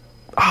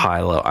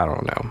high-low, I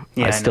don't know.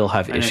 Yeah, I I still know.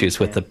 have I know, issues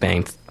with yeah.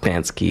 the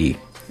Bansky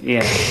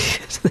Yeah.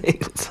 thing.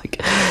 It's like,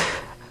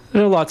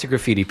 there are lots of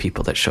graffiti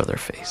people that show their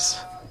face.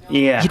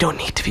 Yeah. You don't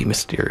need to be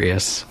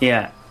mysterious.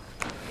 Yeah.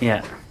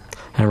 Yeah.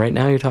 And right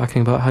now you're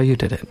talking about how you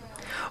did it.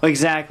 Well,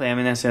 exactly. I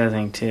mean, that's the other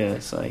thing too.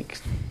 It's like,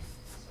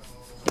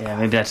 yeah,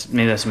 maybe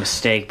that's a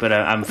mistake, but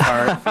I'm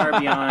far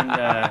beyond.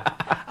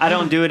 I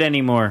don't do it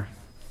anymore.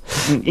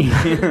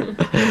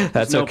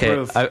 That's no okay.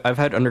 proof. I've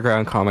had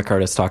underground comic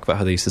artists talk about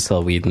how they used to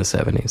sell weed in the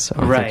 70s, so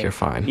I think you're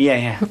fine. Yeah,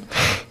 yeah,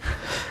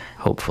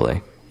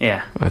 Hopefully.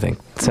 yeah. I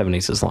think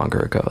 70s is longer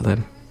ago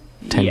than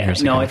 10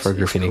 years ago for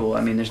graffiti. It's cool.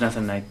 I mean, there's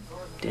nothing I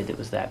did that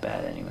was that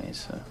bad,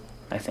 anyways. So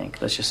I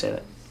think let's just say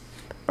that.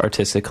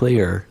 Artistically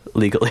or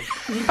legally?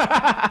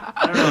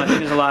 I don't know. I think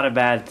there's a lot of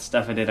bad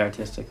stuff I did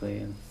artistically,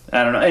 and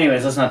I don't know.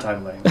 Anyways, let's not talk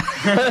about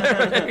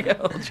it.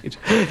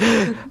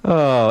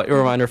 Oh, a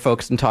reminder,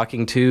 folks, I'm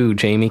talking to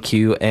Jamie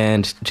Q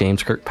and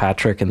James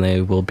Kirkpatrick, and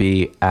they will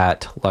be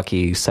at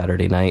Lucky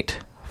Saturday night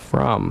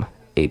from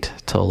 8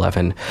 to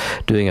 11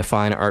 doing a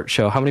fine art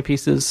show. How many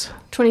pieces?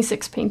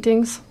 26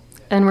 paintings,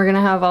 and we're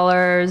gonna have all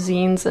our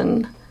zines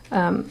and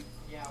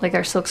like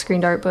our silk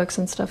screened art books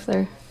and stuff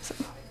there. So,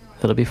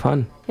 It'll be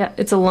fun. yeah,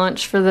 it's a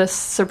launch for this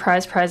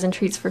surprise prize and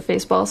treats for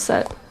Faceball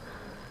set.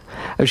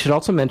 I should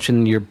also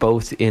mention you're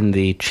both in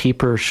the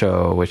Cheaper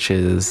show, which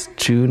is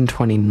June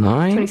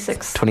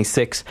 29th?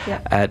 26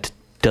 Yeah. at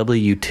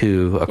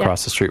W2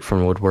 across Yeah. the street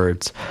from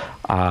Woodward's,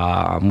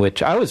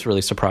 which I was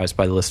really surprised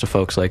by the list of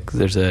folks. Like,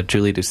 there's a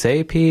Julie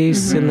Doucet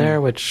piece in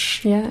there,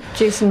 which... Yeah,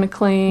 Jason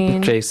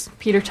McLean, Jace,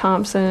 Peter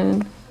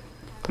Thompson.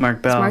 Mark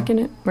Is Bell. Mark in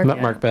it?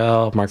 Mark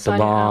Bell, Mark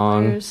Sonia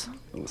DeLong, Allers.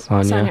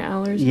 Sonia Sonia.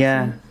 Allers.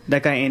 Yeah,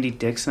 that guy Andy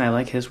Dixon. I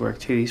like his work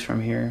too. He's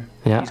from here.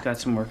 Yeah. He's got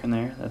some work in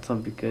there. That'll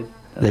be good.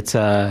 It's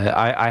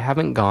I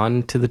haven't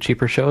gone to the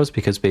Cheaper shows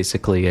because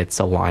basically it's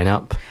a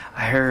lineup.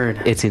 I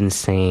heard. It's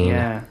insane.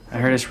 Yeah, I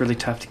heard it's really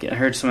tough to get. I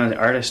heard some of the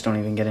artists don't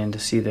even get in to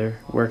see their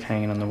work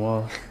hanging on the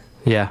wall.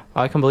 Yeah,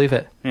 I can believe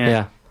it. Yeah.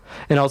 Yeah.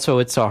 And also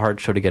it's a hard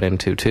show to get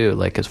into too,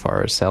 like as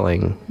far as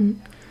selling.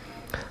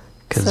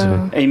 'Cause,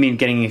 So, You mean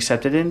getting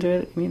accepted into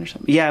it? You mean or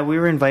something? Yeah, we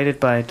were invited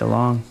by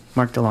DeLong.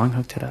 Mark DeLong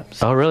hooked it up.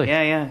 So. oh really?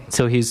 Yeah.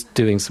 So he's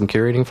doing some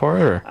curating for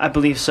it, or? I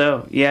believe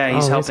so. Yeah,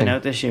 he's Oh, helping amazing.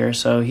 out this year.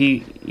 So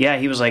he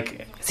was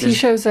like, he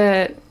shows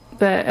at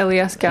the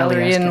LES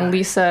Gallery, LES and Gallery.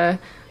 Lisa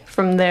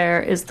from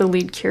there is the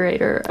lead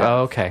curator of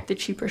Oh, okay. the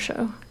Cheaper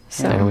show.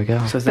 So, There we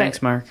go. So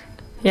thanks, Mark.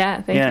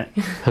 yeah, thank Yeah,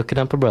 Hooking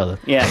up a brother.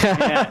 yeah.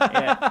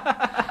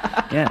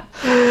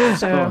 you.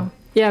 So,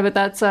 yeah, but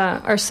that's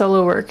our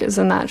solo work is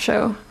in that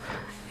show.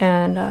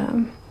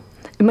 And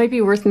it might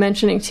be worth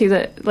mentioning, too,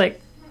 that,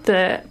 like,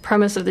 the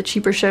premise of the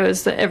cheaper show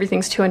is that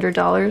everything's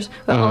 $200,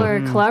 but all our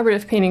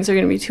collaborative paintings are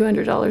going to be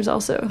 $200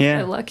 also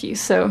at Lucky.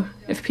 So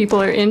if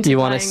people are into, you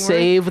want to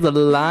save the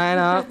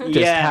lineup,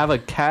 just have a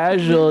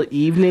casual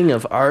evening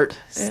of art.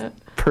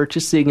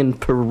 Purchasing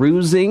and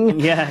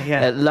perusing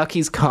at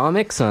Lucky's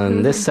Comics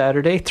on this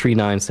Saturday,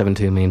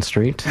 3972 Main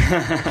Street.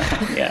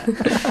 Yeah.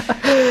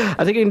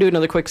 I think I can do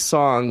another quick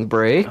song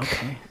break.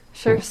 Okay.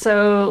 Sure.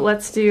 So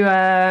let's do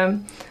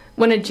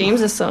one of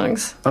James's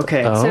songs.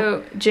 Okay.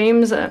 So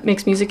James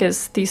makes music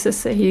as Thesis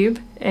Sahib,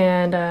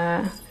 and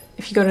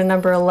if you go to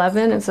number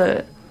 11, it's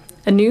a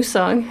new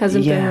song,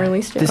 hasn't been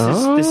released yet.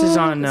 This is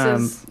on.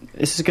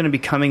 This is going to be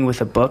coming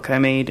with a book I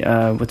made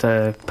with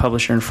a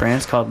publisher in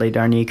France called Les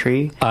Derniers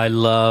Cris. I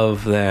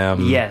love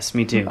them. Yes,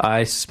 me too.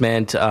 I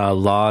spent a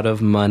lot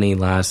of money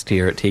last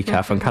year at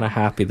TCAF. I'm kind of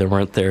happy they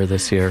weren't there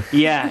this year.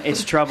 Yeah,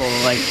 it's trouble.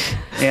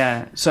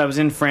 So I was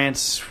in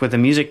France with a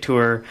music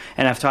tour,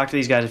 and I've talked to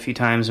these guys a few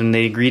times, and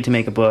they agreed to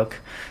make a book.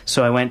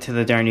 So I went to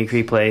the Dernier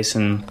Cris place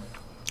and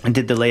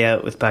did the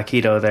layout with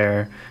Paquito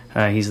there.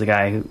 He's the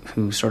guy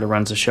who sort of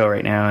runs the show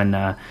right now,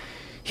 and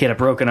he had a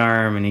broken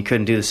arm and he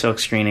couldn't do the silk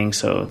screening,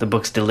 so the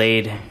book's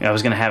delayed. I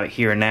was going to have it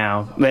here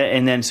now.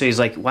 And then so he's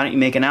like, why don't you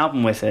make an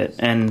album with it?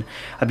 And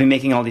I've been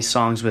making all these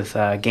songs with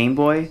Game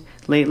Boy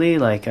lately,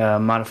 like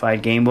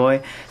modified Game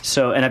Boy.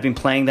 And I've been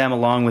playing them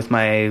along with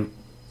my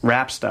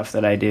rap stuff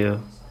that I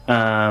do.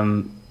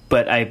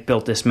 But I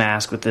built this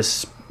mask with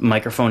this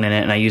microphone in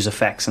it, and I use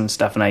effects and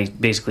stuff, and I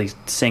basically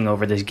sing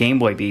over these Game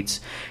Boy beats.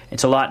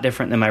 It's a lot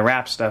different than my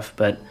rap stuff,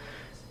 but...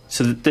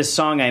 So this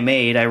song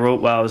I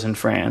wrote while I was in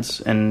France,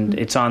 and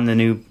it's on the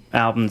new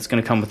album that's going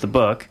to come with the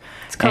book.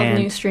 It's called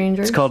New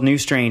Strangers. It's called New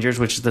Strangers,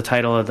 which is the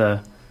title of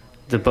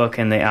the book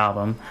and the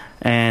album.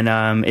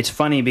 And it's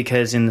funny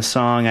because in the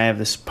song I have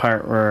this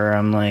part where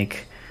I'm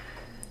like,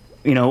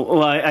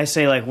 I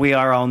say like, we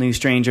are all new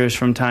strangers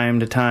from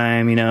time to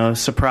time,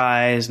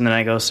 surprise, and then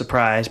I go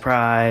surprise,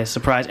 surprise,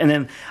 surprise, and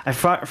then I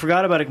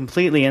forgot about it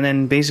completely, and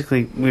then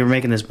basically we were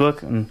making this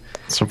book, and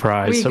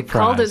surprise, we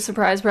called it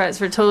Surprise Prize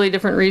for a totally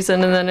different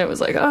reason, and then it was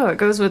like, oh, it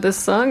goes with this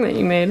song that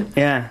you made.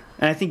 Yeah,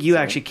 and I think you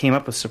actually came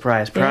up with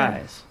Surprise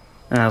Prize,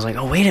 and I was like,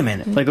 oh, wait a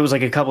minute, like it was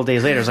like a couple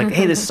days later, I was like,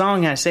 hey, this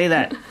song, I say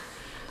that.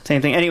 Same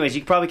thing. Anyways,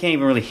 you probably can't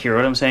even really hear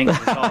what I'm saying.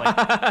 It's all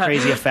like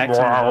crazy effects.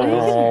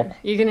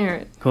 You can hear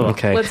it. Cool.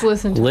 Okay. Let's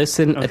listen to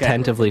Listen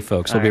attentively,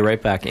 folks. We'll be right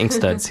back.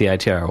 Inkstud,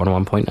 CITR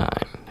 101.9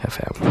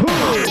 FM.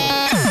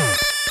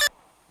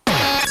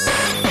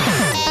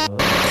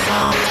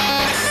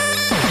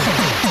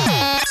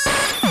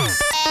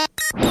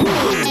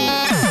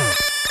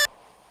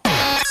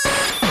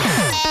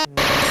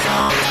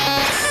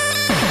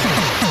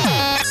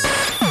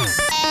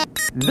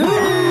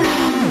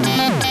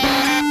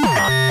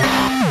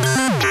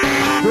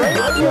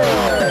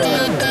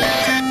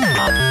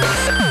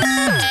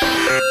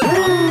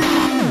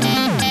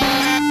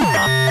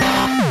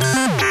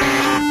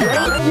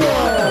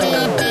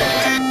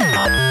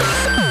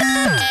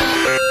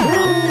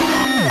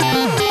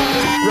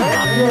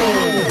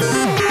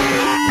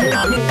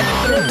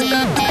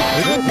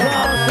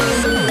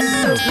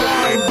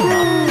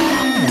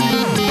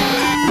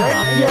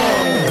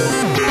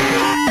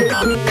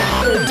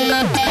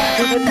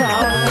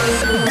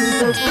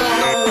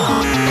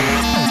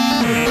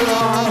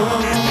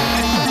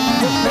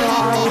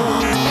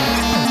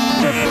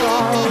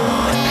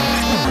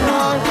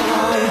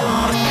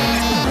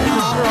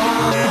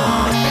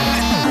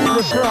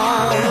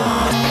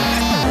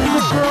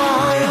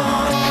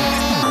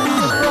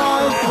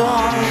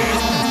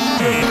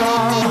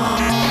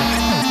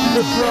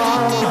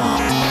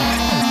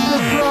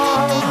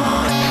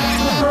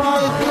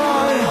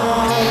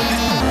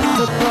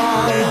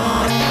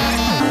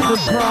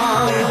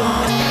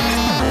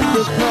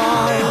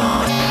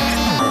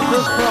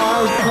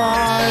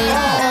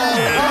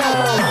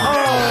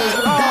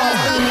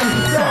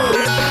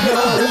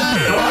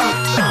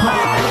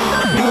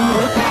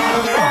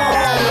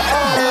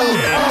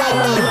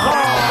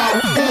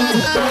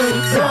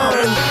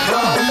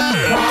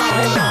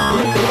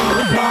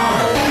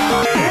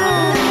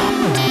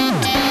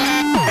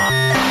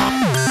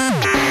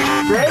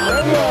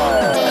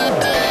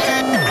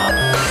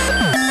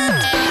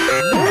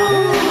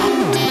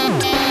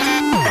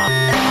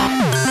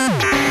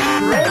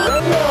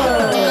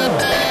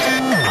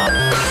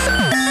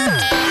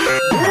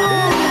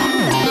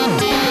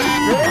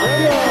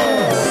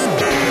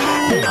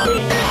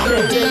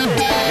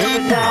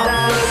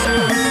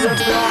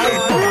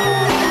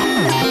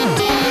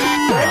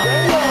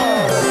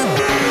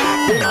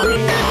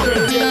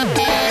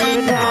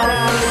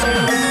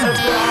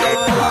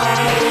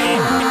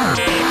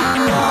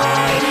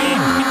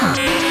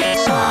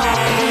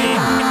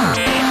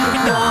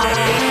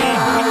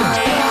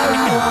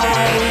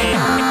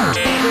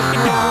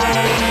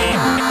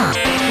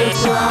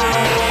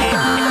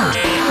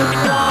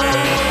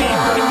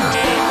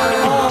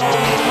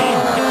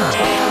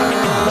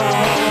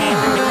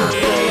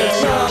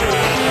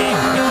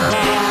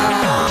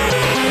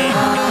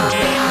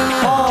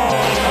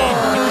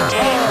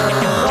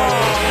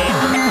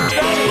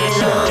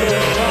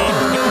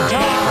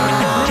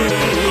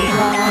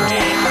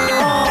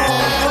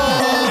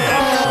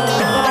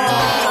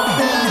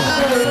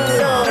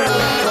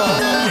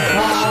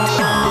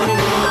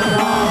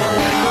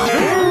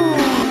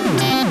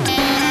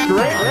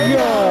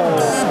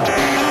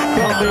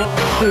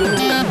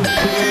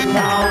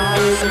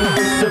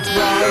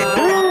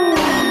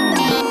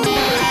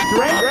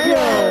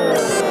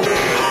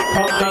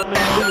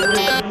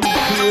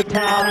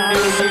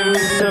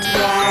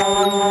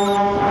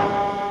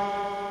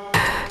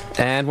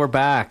 And we're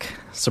back.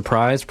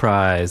 Surprise,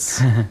 prize.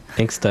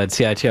 Inkstud,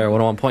 CITR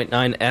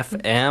 101.9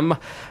 FM.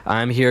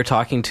 I'm here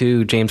talking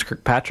to James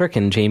Kirkpatrick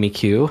and Jamie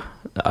Q,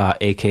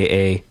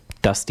 a.k.a.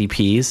 Dusty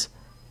Peas.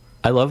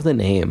 I love the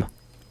name.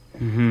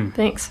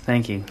 Thanks.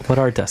 Thank you. What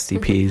are Dusty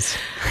Peas?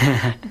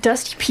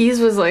 Dusty Peas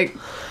was like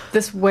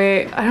this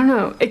way, I don't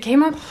know, it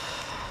came up,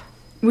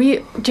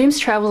 James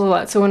travels a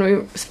lot, so when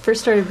we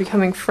first started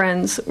becoming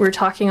friends, we were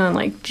talking on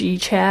like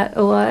GChat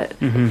a lot,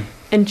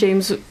 and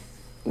James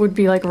would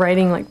be like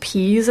writing like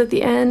peas at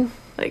the end,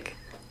 like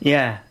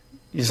Yeah.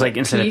 Just like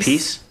instead of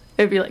peace?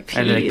 It'd be like peas.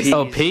 I'd be like, peas.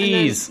 Oh,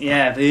 peas.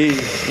 Yeah,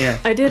 peas. Yeah.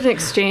 I did an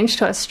exchange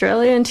to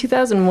Australia in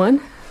 2001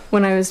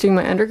 when I was doing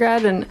my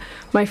undergrad, and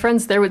my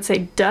friends there would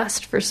say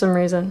dust for some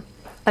reason.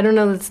 I don't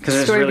know the story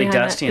Because it's really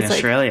behind dusty that. in It's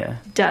Australia.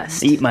 Like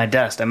dust. Eat my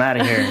dust. I'm out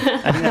of here.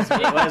 I think that's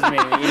what it was, maybe.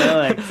 You know,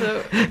 like,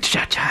 So,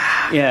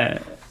 Cha-cha. yeah.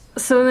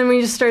 so then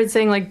we just started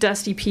saying like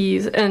dusty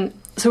peas, and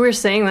so we were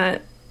saying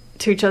that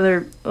to each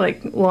other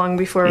like long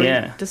before we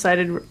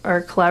decided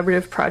our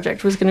collaborative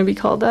project was going to be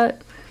called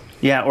that.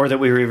 Yeah, or that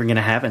we were even going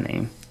to have a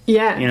name.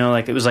 Yeah. You know,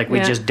 like it was like we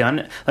Yeah. just done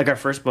it. Like our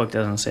first book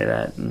doesn't say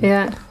that. And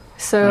Yeah.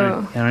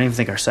 So I don't even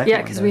think our second yeah,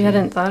 one because does, we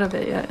hadn't thought of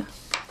it yet.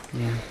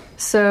 Yeah.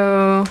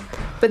 So,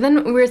 but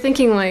then we were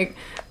thinking like,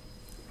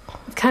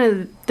 kind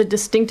of the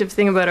distinctive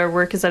thing about our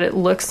work is that it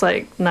looks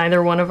like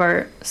neither one of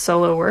our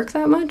solo work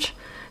that much.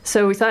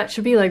 So we thought it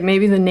should be like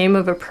maybe the name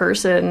of a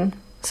person.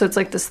 So it's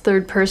like this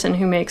third person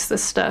who makes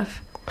this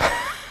stuff.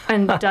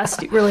 And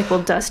Dusty, we're like,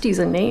 well, Dusty's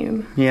a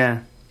name. Yeah.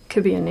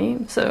 Could be a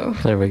name. So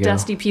There we go.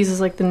 Dusty Peas is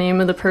like the name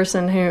of the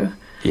person who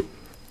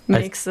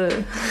makes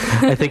the.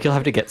 I think you'll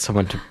have to get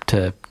someone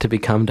to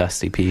become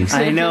Dusty Peas.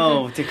 I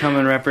know, to come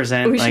and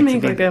represent. We should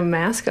make to like a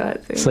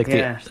mascot thing. It's like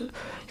Yeah.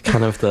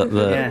 kind of the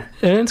Yeah.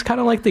 and it's kind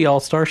of like the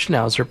All-Star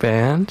Schnauzer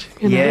Band.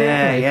 You know,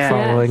 Yeah, like yeah.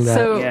 following Yeah, that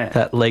so- Yeah.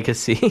 that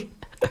legacy.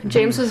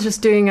 James was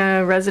just doing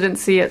a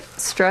residency at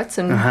Struts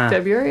in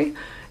February,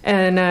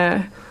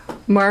 and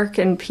Mark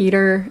and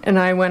Peter and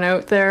I went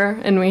out there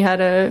and we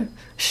had a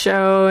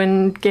show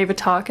and gave a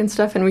talk and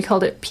stuff, and we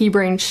called it Pea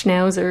Brain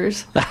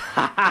Schnauzers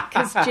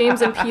because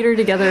James and Peter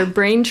together are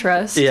Brain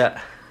Trust. Yeah.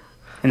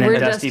 And then We're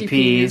Dusty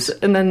Peas.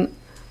 and then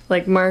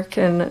like Mark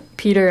and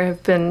Peter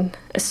have been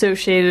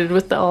associated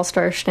with the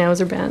All-Star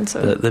Schnauzer Band.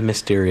 So The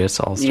mysterious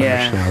All-Star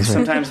Yeah. Schnauzer.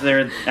 Sometimes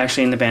they're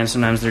actually in the band.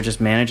 Sometimes they're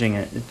just managing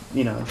it.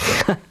 You know.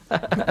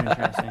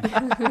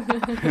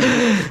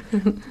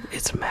 Interesting.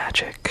 It's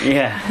magic.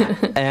 Yeah.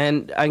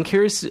 And I'm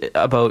curious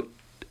about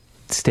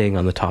staying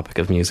on the topic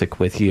of music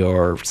with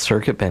your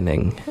circuit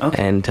bending.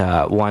 Okay. And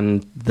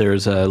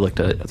there's I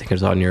think it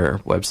was on your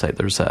website,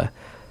 there's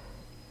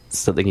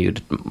something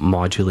you'd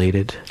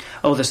modulated.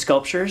 Oh, the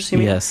sculptures, you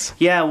mean? Yes.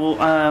 Yeah,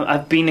 well,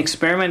 I've been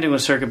experimenting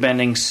with circuit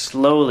bending,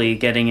 slowly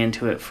getting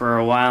into it for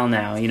a while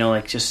now, you know,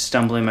 like just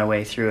stumbling my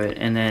way through it.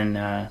 And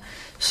then,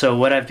 so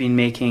what I've been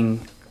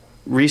making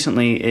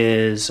recently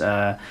is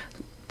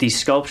these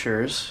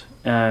sculptures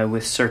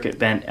with circuit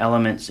bent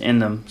elements in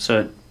them,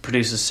 so it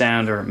produces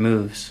sound or it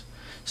moves.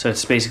 So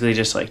it's basically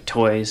just like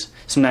toys,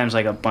 sometimes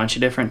like a bunch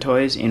of different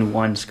toys in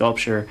one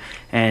sculpture.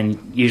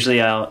 And usually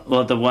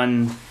the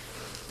one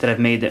that I've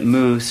made that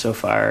moves so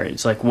far,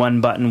 it's like one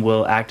button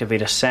will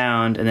activate a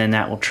sound, and then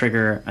that will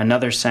trigger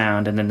another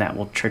sound, and then that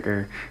will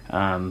trigger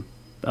a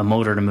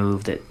motor to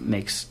move that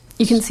makes.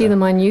 you can see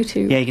them on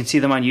YouTube. Yeah, you can see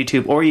them on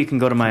YouTube, or you can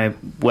go to my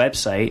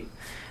website,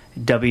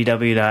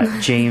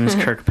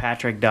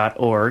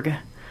 www.jameskirkpatrick.org,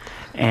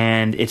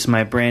 and it's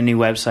my brand new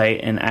website,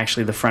 and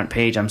actually the front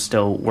page I'm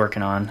still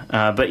working on.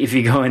 But if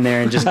you go in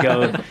there and just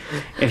go,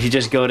 if you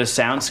just go to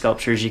sound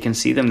sculptures, you can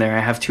see them there.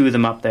 I have 2 of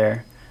them up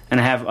there. And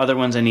I have other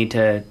ones I need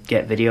to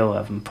get video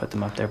of and put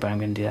them up there, but I'm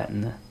going to do that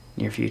in the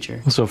near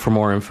future. So for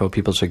more info,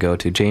 people should go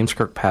to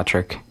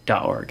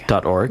jameskirkpatrick.org,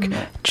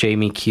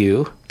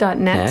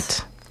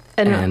 jamieq.net,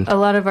 And a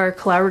lot of our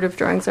collaborative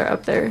drawings are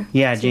up there.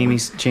 Yeah,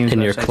 James. in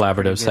your website's collaborative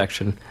pretty good.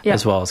 section, Yeah.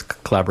 as well as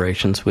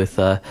collaborations with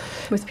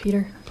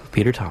Peter.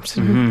 Peter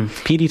Thompson,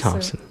 P.D.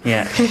 Thompson.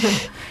 Yeah.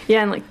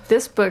 Yeah, and like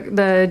this book,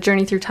 The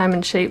Journey Through Time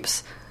and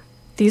Shapes,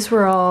 these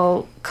were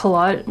all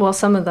collage. Well,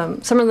 some of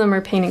them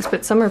are paintings,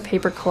 but some are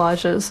paper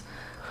collages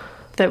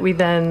that we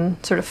then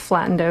sort of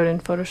flattened out in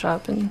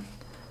Photoshop and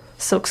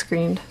silk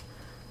screened.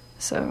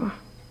 So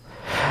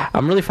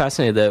I'm really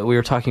fascinated that we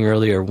were talking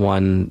earlier,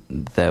 one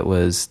that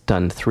was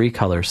done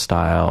 3-color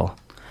style.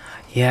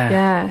 Yeah.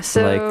 yeah,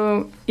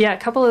 so a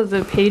couple of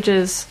the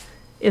pages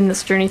in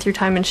this Journey Through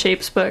Time and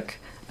Shapes book,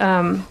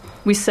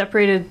 we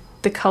separated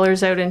the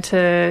colors out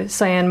into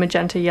cyan,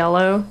 magenta,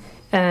 yellow,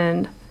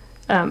 and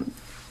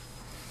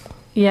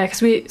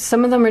because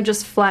some of them are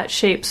just flat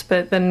shapes,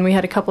 but then we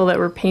had a couple that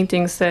were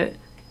paintings that,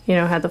 you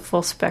know, had the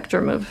full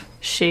spectrum of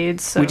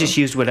shades. So. We just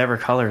used whatever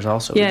colors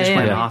also. Yeah, we just yeah.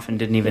 went Yeah. off and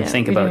didn't even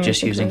think we about didn't just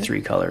even using think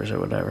 3 colors or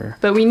whatever.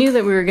 But we knew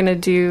that we were going to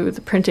do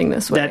the printing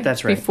this way.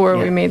 That's right, Before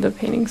yeah. we made the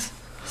paintings.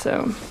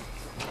 So,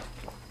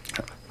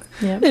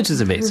 yeah. It's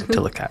just amazing to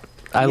look at.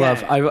 I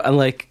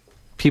like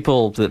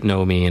people that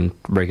know me and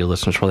regular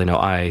listeners probably know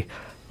I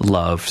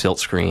love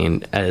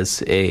silkscreen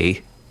as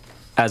a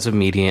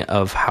medium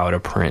of how to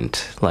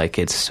print. Like,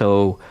 it's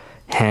so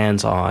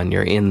hands-on.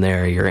 You're in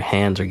there, your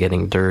hands are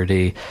getting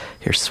dirty,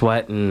 you're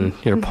sweating,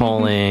 you're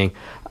pulling.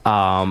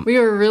 We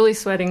were really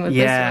sweating with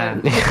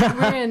this one.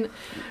 We're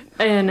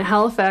in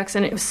Halifax,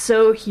 and it was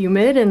so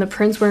humid, and the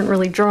prints weren't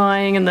really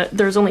drying, and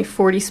there was only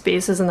 40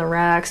 spaces in the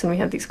racks, and we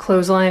had these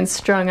clotheslines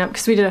strung up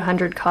because we did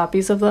 100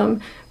 copies of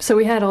them. So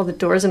we had all the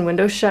doors and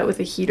windows shut with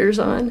the heaters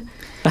on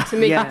to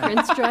make the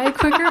prints dry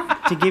quicker.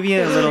 To give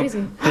you a little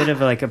bit of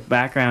like a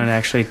background,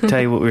 actually, to tell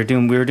you what we were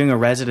doing a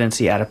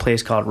residency at a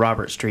place called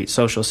Robert Street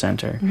Social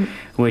Center,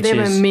 which they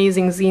have an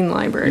amazing zine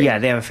library. Yeah,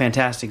 they have a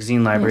fantastic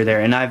zine library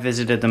there, and I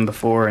visited them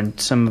before, and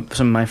some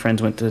of my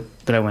friends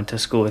that I went to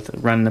school with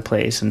run the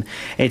place, and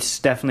it's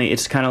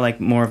kind of like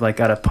more of like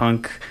got a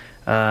punk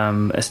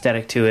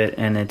aesthetic to it,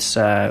 and it's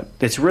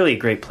really a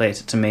great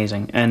place. It's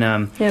amazing,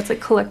 and it's like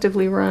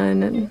collectively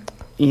run, and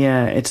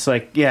it's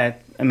like I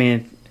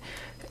mean.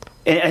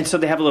 And so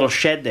they have a little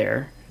shed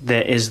there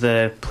that is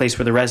the place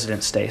where the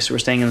residents stay. So we're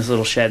staying in this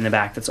little shed in the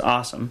back. That's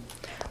awesome.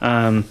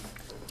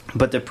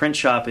 But the print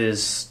shop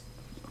is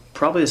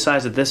probably the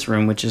size of this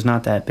room, which is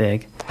not that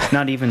big.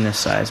 Not even this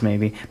size,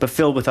 maybe. But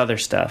filled with other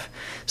stuff.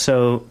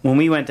 So when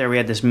we went there, we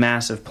had this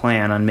massive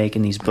plan on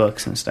making these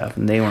books and stuff.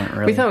 And they weren't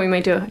really... We thought we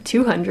might do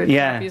 200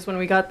 copies when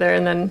we got there.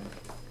 And then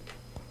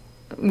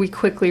we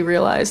quickly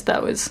realized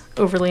that was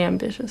overly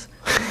ambitious.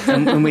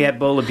 And we had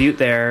Beau LeBute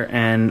there,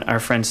 and our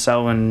friend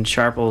Selwyn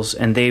Sharples,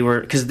 and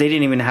because they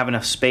didn't even have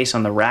enough space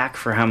on the rack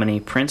for how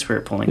many prints we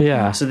were pulling.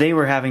 Yeah. So they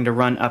were having to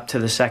run up to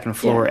the second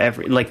floor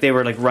they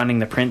were like running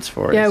the prints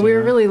for us. Yeah, we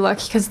were really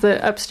lucky because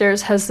the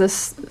upstairs has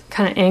this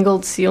kind of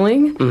angled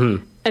ceiling,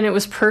 and it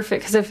was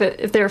perfect because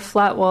if they were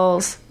flat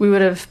walls, we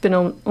would have been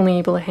only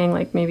able to hang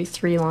like maybe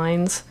 3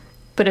 lines.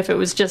 But if it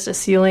was just a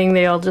ceiling,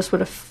 they all just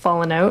would have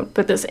fallen out.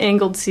 But this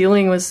angled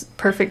ceiling was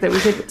perfect that we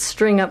could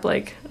string up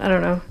like, I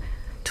don't know,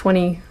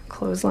 20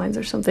 clotheslines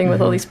or something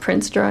with all these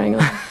prints drying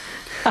on.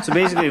 So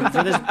basically,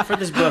 for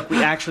this book,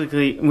 we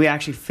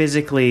actually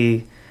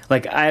physically,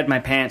 like, I had my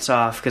pants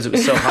off because it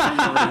was so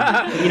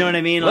hot. You know what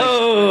I mean? Like,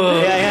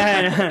 whoa!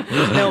 Yeah.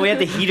 No, we had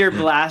the heater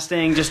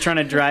blasting, just trying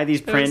to dry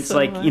these prints. So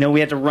like, hot. We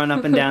had to run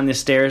up and down the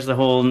stairs the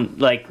whole,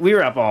 like, we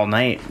were up all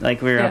night.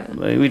 Like, we were up,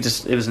 it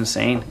was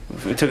insane.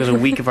 It took us a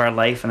week of our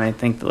life, and I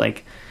think that,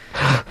 like,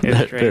 it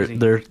was crazy.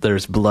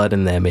 There's blood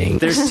in them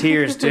inks. There's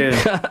tears, too.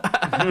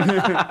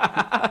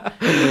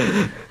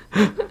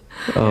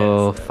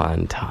 Oh,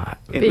 fun time.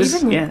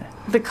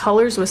 The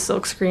colors with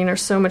silkscreen are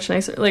so much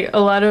nicer. Like, a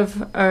lot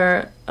of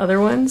our other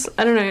ones,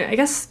 I don't know, I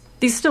guess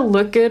these still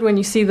look good when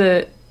you see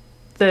the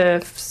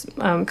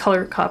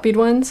color copied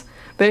ones.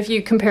 But if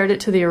you compared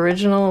it to the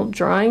original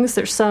drawings,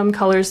 there's some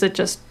colors that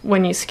just,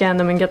 when you scan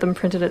them and get them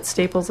printed at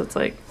Staples, it's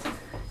like,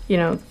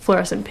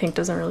 fluorescent pink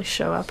doesn't really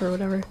show up or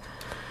whatever.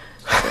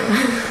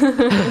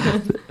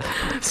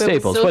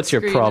 Staples, what's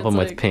your problem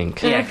with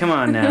pink? Yeah, come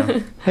on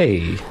now.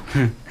 Hey.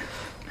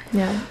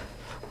 Yeah.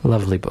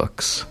 Lovely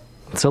books.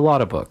 It's a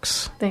lot of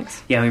books.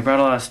 Thanks. Yeah, we brought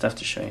a lot of stuff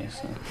to show you.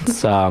 So.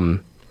 It's,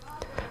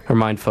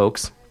 remind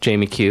folks,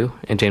 Jamie Q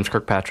and James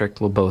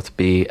Kirkpatrick will both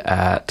be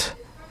at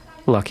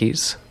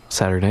Lucky's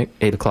Saturday,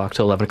 8 o'clock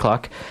to 11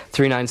 o'clock,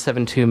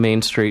 3972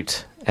 Main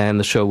Street, and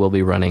the show will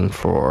be running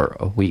for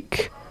a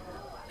week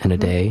and a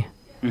day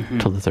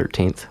till the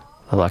 13th,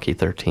 the lucky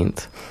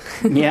 13th.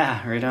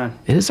 Yeah, right on.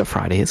 It is a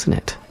Friday, isn't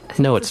it?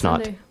 No, it's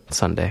not. Sunday.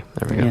 Sunday.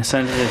 There we go. Yeah,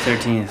 Sunday the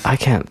 13th. I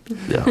can't.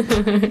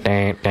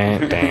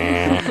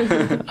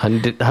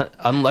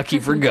 Unlucky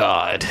for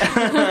God.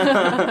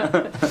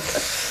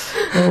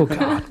 Oh,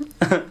 God.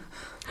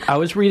 I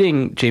was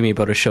reading, Jamie,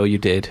 about a show you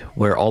did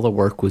where all the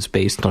work was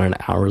based on an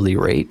hourly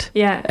rate.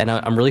 Yeah. And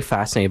I'm really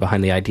fascinated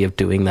behind the idea of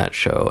doing that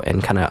show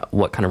and kind of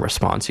what kind of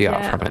response you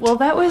got from it. Well,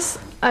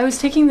 I was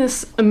taking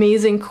this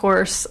amazing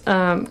course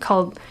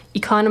called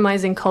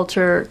Economizing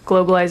Culture,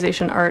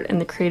 Globalization, Art,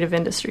 and the Creative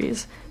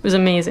Industries. It was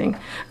amazing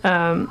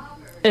and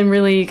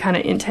really kind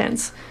of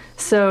intense.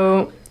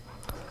 So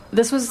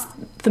this was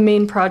the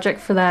main project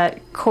for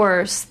that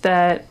course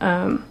that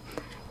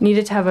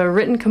needed to have a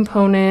written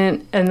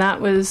component, and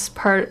that was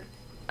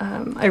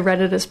I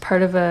read it as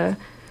part of a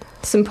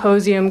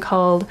symposium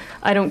called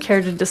I Don't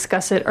Care to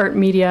Discuss It, Art,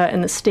 Media,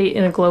 and the State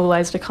in a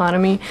Globalized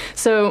Economy.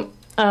 So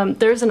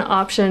there's an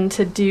option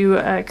to do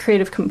a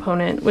creative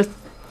component with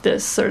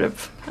this sort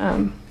of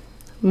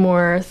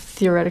more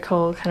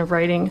theoretical kind of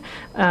writing.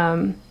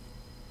 And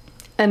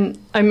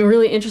I'm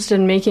really interested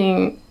in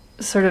making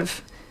sort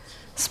of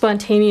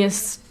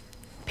spontaneous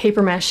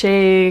paper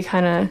mache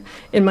kind of,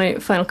 in my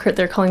final crit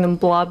they're calling them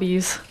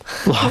blobbies.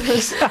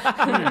 Blobbies.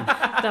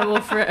 That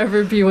will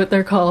forever be what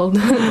they're called.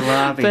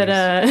 Blobbies.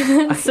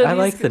 But so I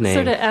like the name.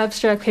 Sort of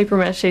abstract paper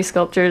mache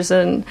sculptures,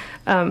 and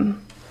I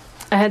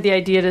had the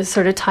idea to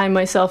sort of time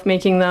myself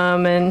making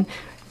them and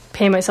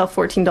pay myself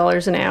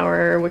 $14 an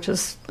hour, which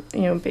is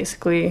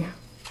basically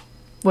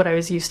what I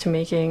was used to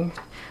making.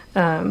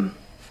 So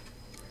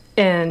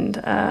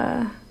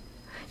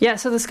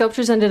the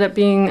sculptures ended up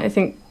being, I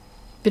think,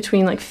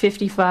 between like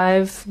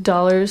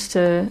 $55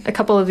 to a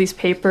couple of these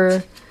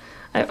paper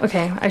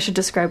I should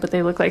describe what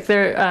they look like.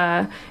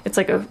 They're it's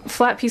like a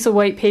flat piece of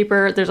white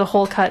paper. There's a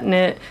hole cut in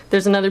it.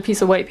 There's another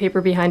piece of white paper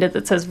behind it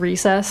that says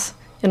recess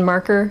in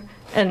marker.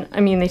 And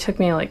I mean, they took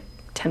me like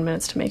 10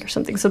 minutes to make or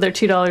something. So they're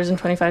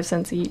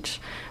 $2.25 each.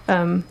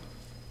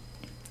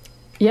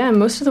 Yeah,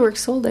 most of the work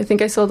sold. I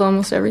think I sold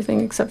almost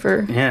everything except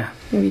for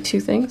maybe 2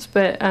 things.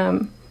 But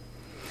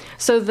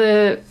so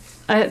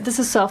this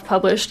is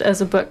self-published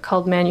as a book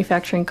called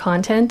Manufacturing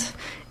Content.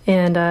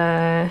 And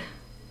the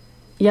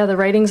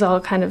writing's all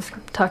kind of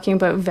talking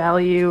about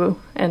value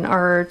and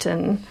art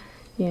and,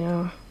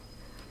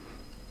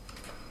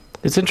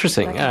 It's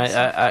interesting.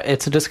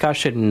 It's a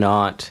discussion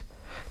that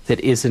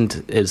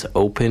isn't as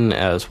open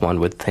as one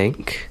would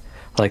think.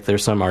 Like,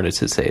 there's some artists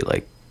that say,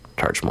 like,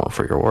 charge more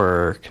for your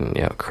work and,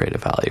 create a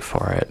value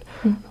for it.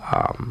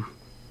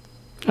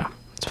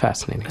 It's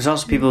fascinating. There's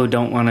also people who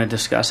don't want to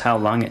discuss how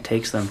long it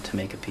takes them to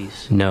make a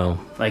piece.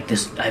 No. Like,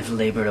 this, I've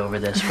labored over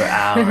this for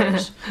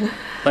hours.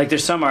 Like,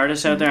 there's some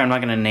artists out there, I'm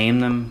not going to name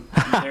them.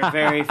 They're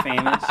very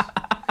famous.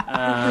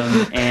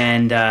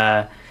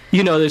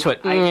 There's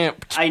what...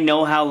 I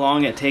know how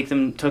long it took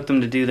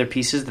them to do their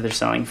pieces that they're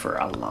selling for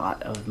a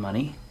lot of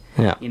money.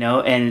 Yeah.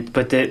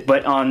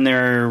 But on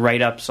their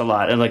write-ups a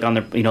lot, like on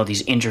their,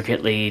 these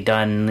intricately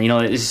done,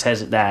 it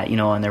says that,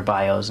 on their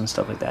bios and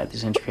stuff like that,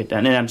 these intricate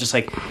done. And I'm just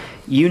like,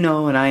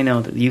 and I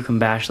know that you can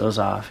bash those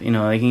off. You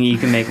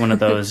can make one of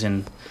those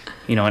in,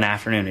 an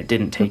afternoon. It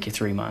didn't take you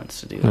 3 months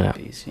to do that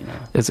piece,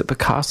 Is it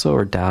Picasso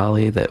or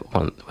Dali that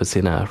was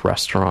in a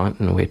restaurant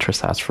and a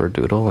waitress asked for a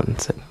doodle and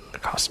said,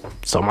 it costs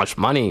so much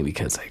money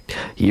because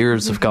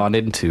years have gone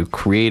into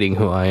creating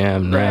who I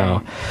am now.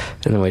 Right.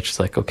 And the waitress is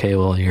like, okay,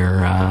 well,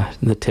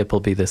 the tip will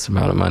be this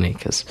amount of money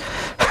because...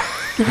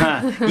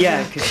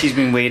 because she's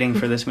been waiting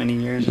for this many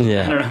years.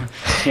 Yeah. I don't know.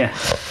 Yeah.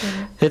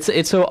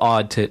 It's so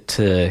odd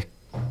to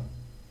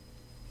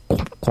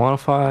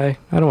quantify.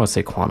 I don't want to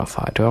say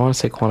quantify. Do I want to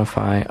say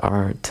quantify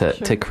or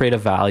to create a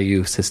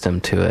value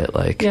system to it?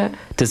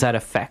 Does that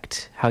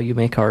affect how you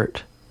make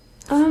art?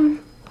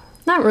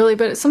 Not really,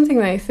 but it's something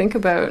that I think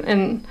about.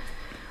 And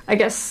I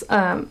guess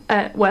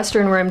at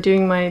Western, where I'm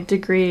doing my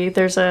degree,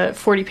 there's a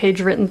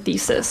 40-page written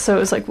thesis. So it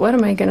was like, what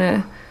am I going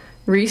to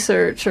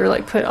research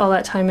or put all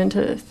that time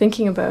into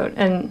thinking about?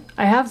 And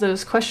I have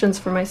those questions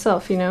for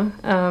myself,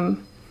 and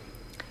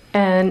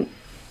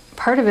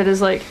part of it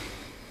is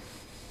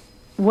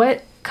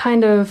what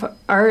kind of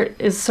art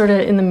is sort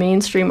of in the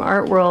mainstream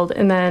art world,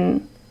 and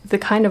then the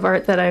kind of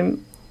art that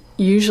I'm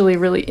usually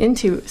really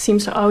into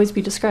seems to always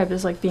be described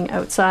as being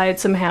outside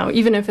somehow,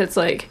 even if it's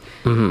they're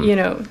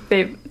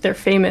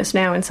famous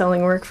now and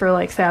selling work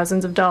for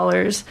thousands of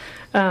dollars,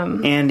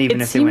 and even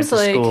if they went to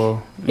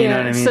school, you know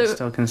what I mean, it's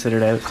still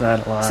considered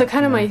outside a lot. So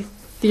kind of my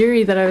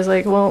theory that I was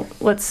like, well,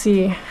 let's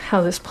see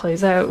how this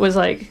plays out, was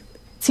it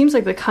seems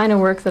like the kind of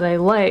work that I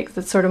like,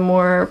 that's sort of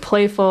more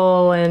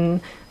playful and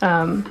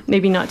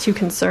maybe not too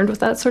concerned with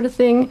that sort of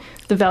thing,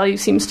 the value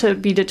seems to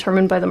be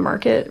determined by the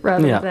market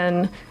rather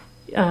than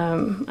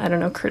I don't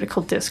know,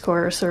 critical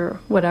discourse or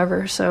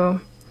whatever. So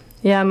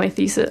my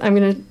thesis, I'm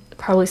going to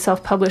probably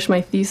self-publish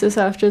my thesis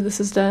after this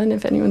is done,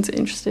 if anyone's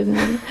interested in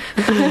it.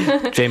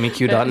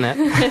 JamieQ.net.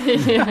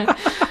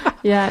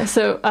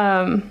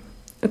 So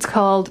it's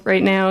called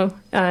right now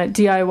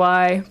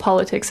DIY,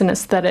 Politics and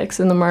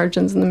Aesthetics in the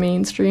Margins in the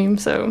Mainstream.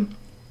 So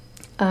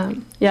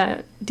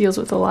it deals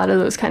with a lot of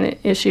those kind of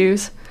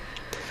issues.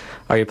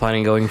 Are you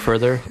planning going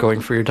further,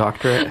 going for your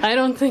doctorate? I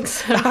don't think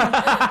so.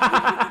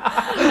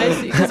 I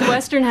see, because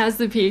Western has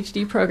the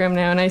PhD program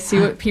now, and I see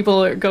what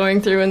people are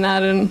going through in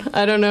that, and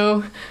I don't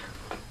know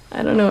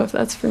if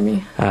that's for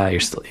me. You're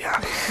still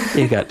young.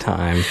 You got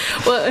time.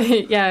 Well,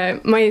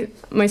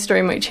 my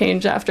story might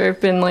change after I've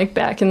been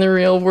back in the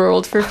real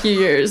world for a few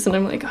years, and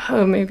I'm like,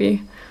 oh,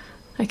 maybe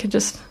I could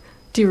just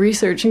do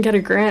research and get a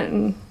grant,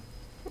 and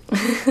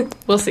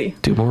we'll see.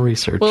 Do more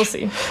research. We'll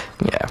see.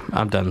 Yeah,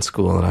 I'm done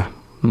school in a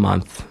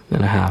month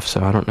and a half,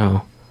 so I don't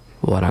know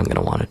what I'm going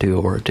to want to do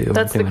or do.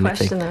 That's the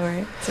question, though,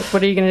 right? It's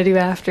what are you going to do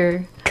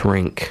after?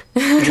 Drink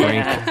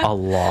a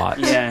lot.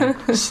 Yeah,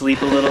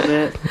 sleep a little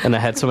bit. And I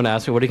had someone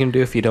ask me, what are you going to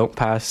do if you don't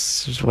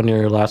pass one of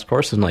your last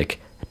courses? And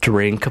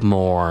drink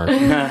more.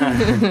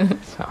 I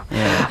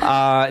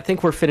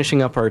think we're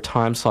finishing up our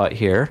time slot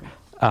here.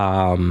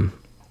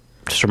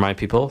 Just remind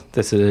people,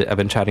 I've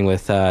been chatting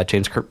with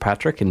James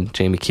Kirkpatrick and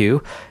Jamie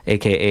Q,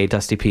 aka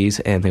Dusty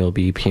Peas, and they will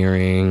be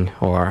appearing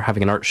or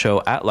having an art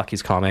show at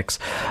Lucky's Comics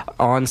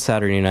on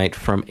Saturday night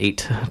from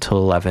 8 to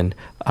 11,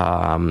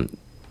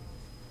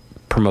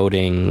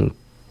 promoting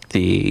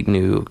the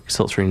new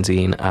Silkscreen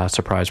zine,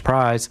 Surprise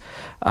Prize,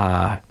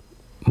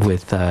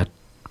 with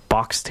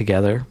boxed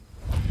together.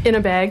 In a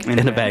bag.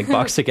 In a bag,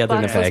 boxed together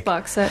in a bag.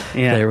 Box set.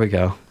 Yeah. There we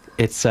go.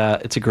 It's a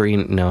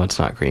green. No, it's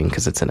not green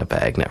because it's in a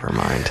bag. Never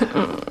mind.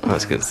 I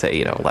was going to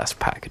say, less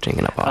packaging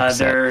in a box.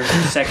 They're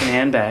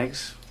secondhand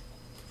bags.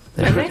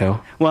 There we go.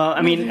 Well,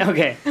 I mean,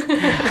 okay.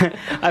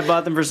 I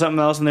bought them for something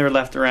else, and they were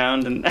left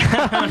around, and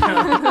I don't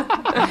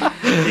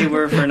know. They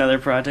were for another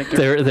project.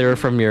 They were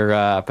from your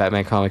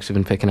Batman comics you've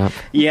been picking up.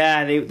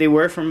 Yeah, they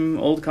were from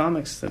old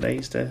comics that I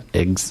used to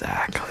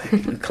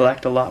Exactly.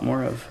 collect a lot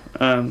more of.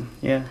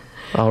 Yeah.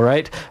 All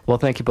right. Well,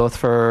 thank you both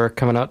for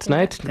coming out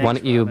tonight. Thanks Why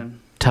don't for you having-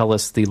 tell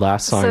us the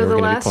last song So we're the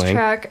going to be last playing?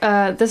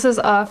 track, this is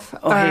off.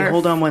 Oh, hey,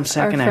 hold on one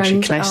second. our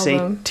Actually, friend's can I say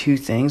album. 2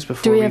 things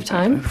before? Do we have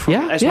time? Before,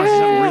 Yeah. I just want to say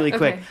something really Okay.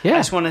 quick. Yeah. I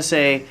just want to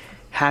say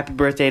happy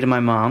birthday to my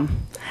mom,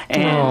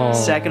 and Aw.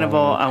 second of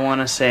all, I want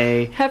to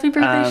say Happy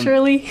birthday,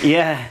 Shirley.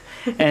 yeah,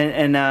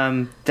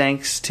 and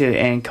thanks to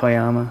Ann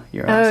Koyama.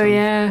 You're awesome. Oh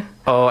yeah,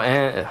 Oh,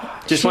 and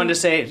Just wanted to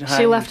say hi,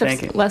 she left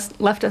thank us you.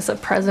 left us a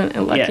present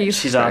at Yeah, Lucky's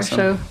she's for our awesome.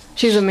 show.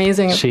 She's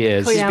amazing. She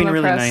is. She's been Koyama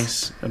really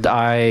Press. nice.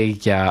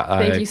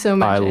 Thank you so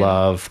much, I Ann.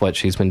 love what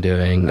she's been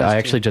doing. Us I too.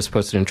 actually just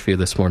posted an interview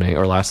this morning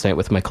or last night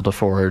with Michael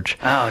DeForge,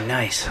 Oh,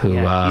 nice. who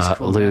yeah, he's a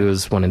cool guy.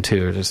 Lose 1 and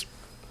 2 are just,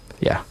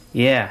 yeah,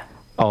 Yeah.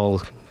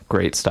 all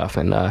great stuff.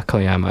 And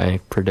Koyama, I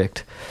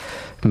predict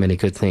many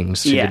good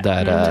things. She Yeah, did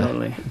that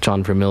totally.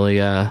 John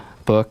Vermiglia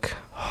book.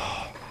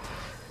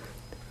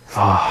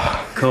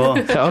 Cool.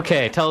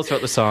 Okay, tell us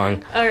about the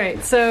song. All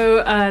right,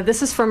 so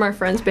this is from our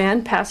friend's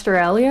band,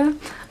 Pastoralia.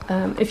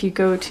 If you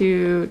go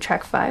to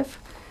track 5,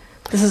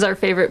 this is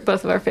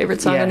both of our favorite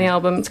song Yeah. on the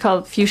album. It's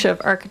called Fuchsia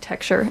of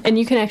Architecture, and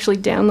you can actually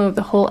download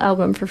the whole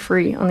album for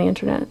free on the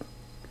internet.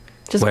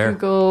 Just Where?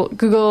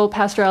 Google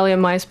Pastoralia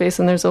MySpace,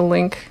 and there's a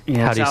link.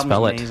 Yeah, How this do you album's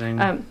spell it? amazing.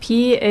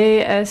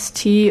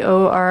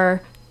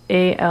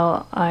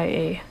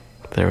 Pastoralia.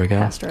 There we go.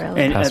 Pastoralia.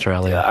 And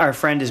Pastoralia. our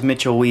friend is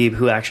Mitchell Weeb,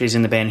 who actually is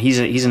in the band. He's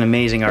an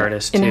amazing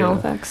artist In too.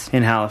 Halifax.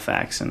 In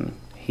Halifax, and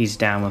he's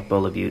down with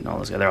Bulla Butte and all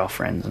those guys. They're all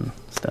friends and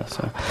stuff.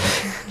 So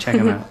check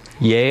him out.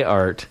 Yay,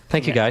 art.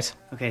 Thank you, Yeah. guys.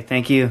 Okay,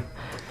 thank you.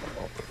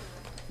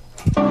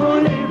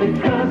 Only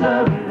because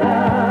of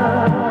love.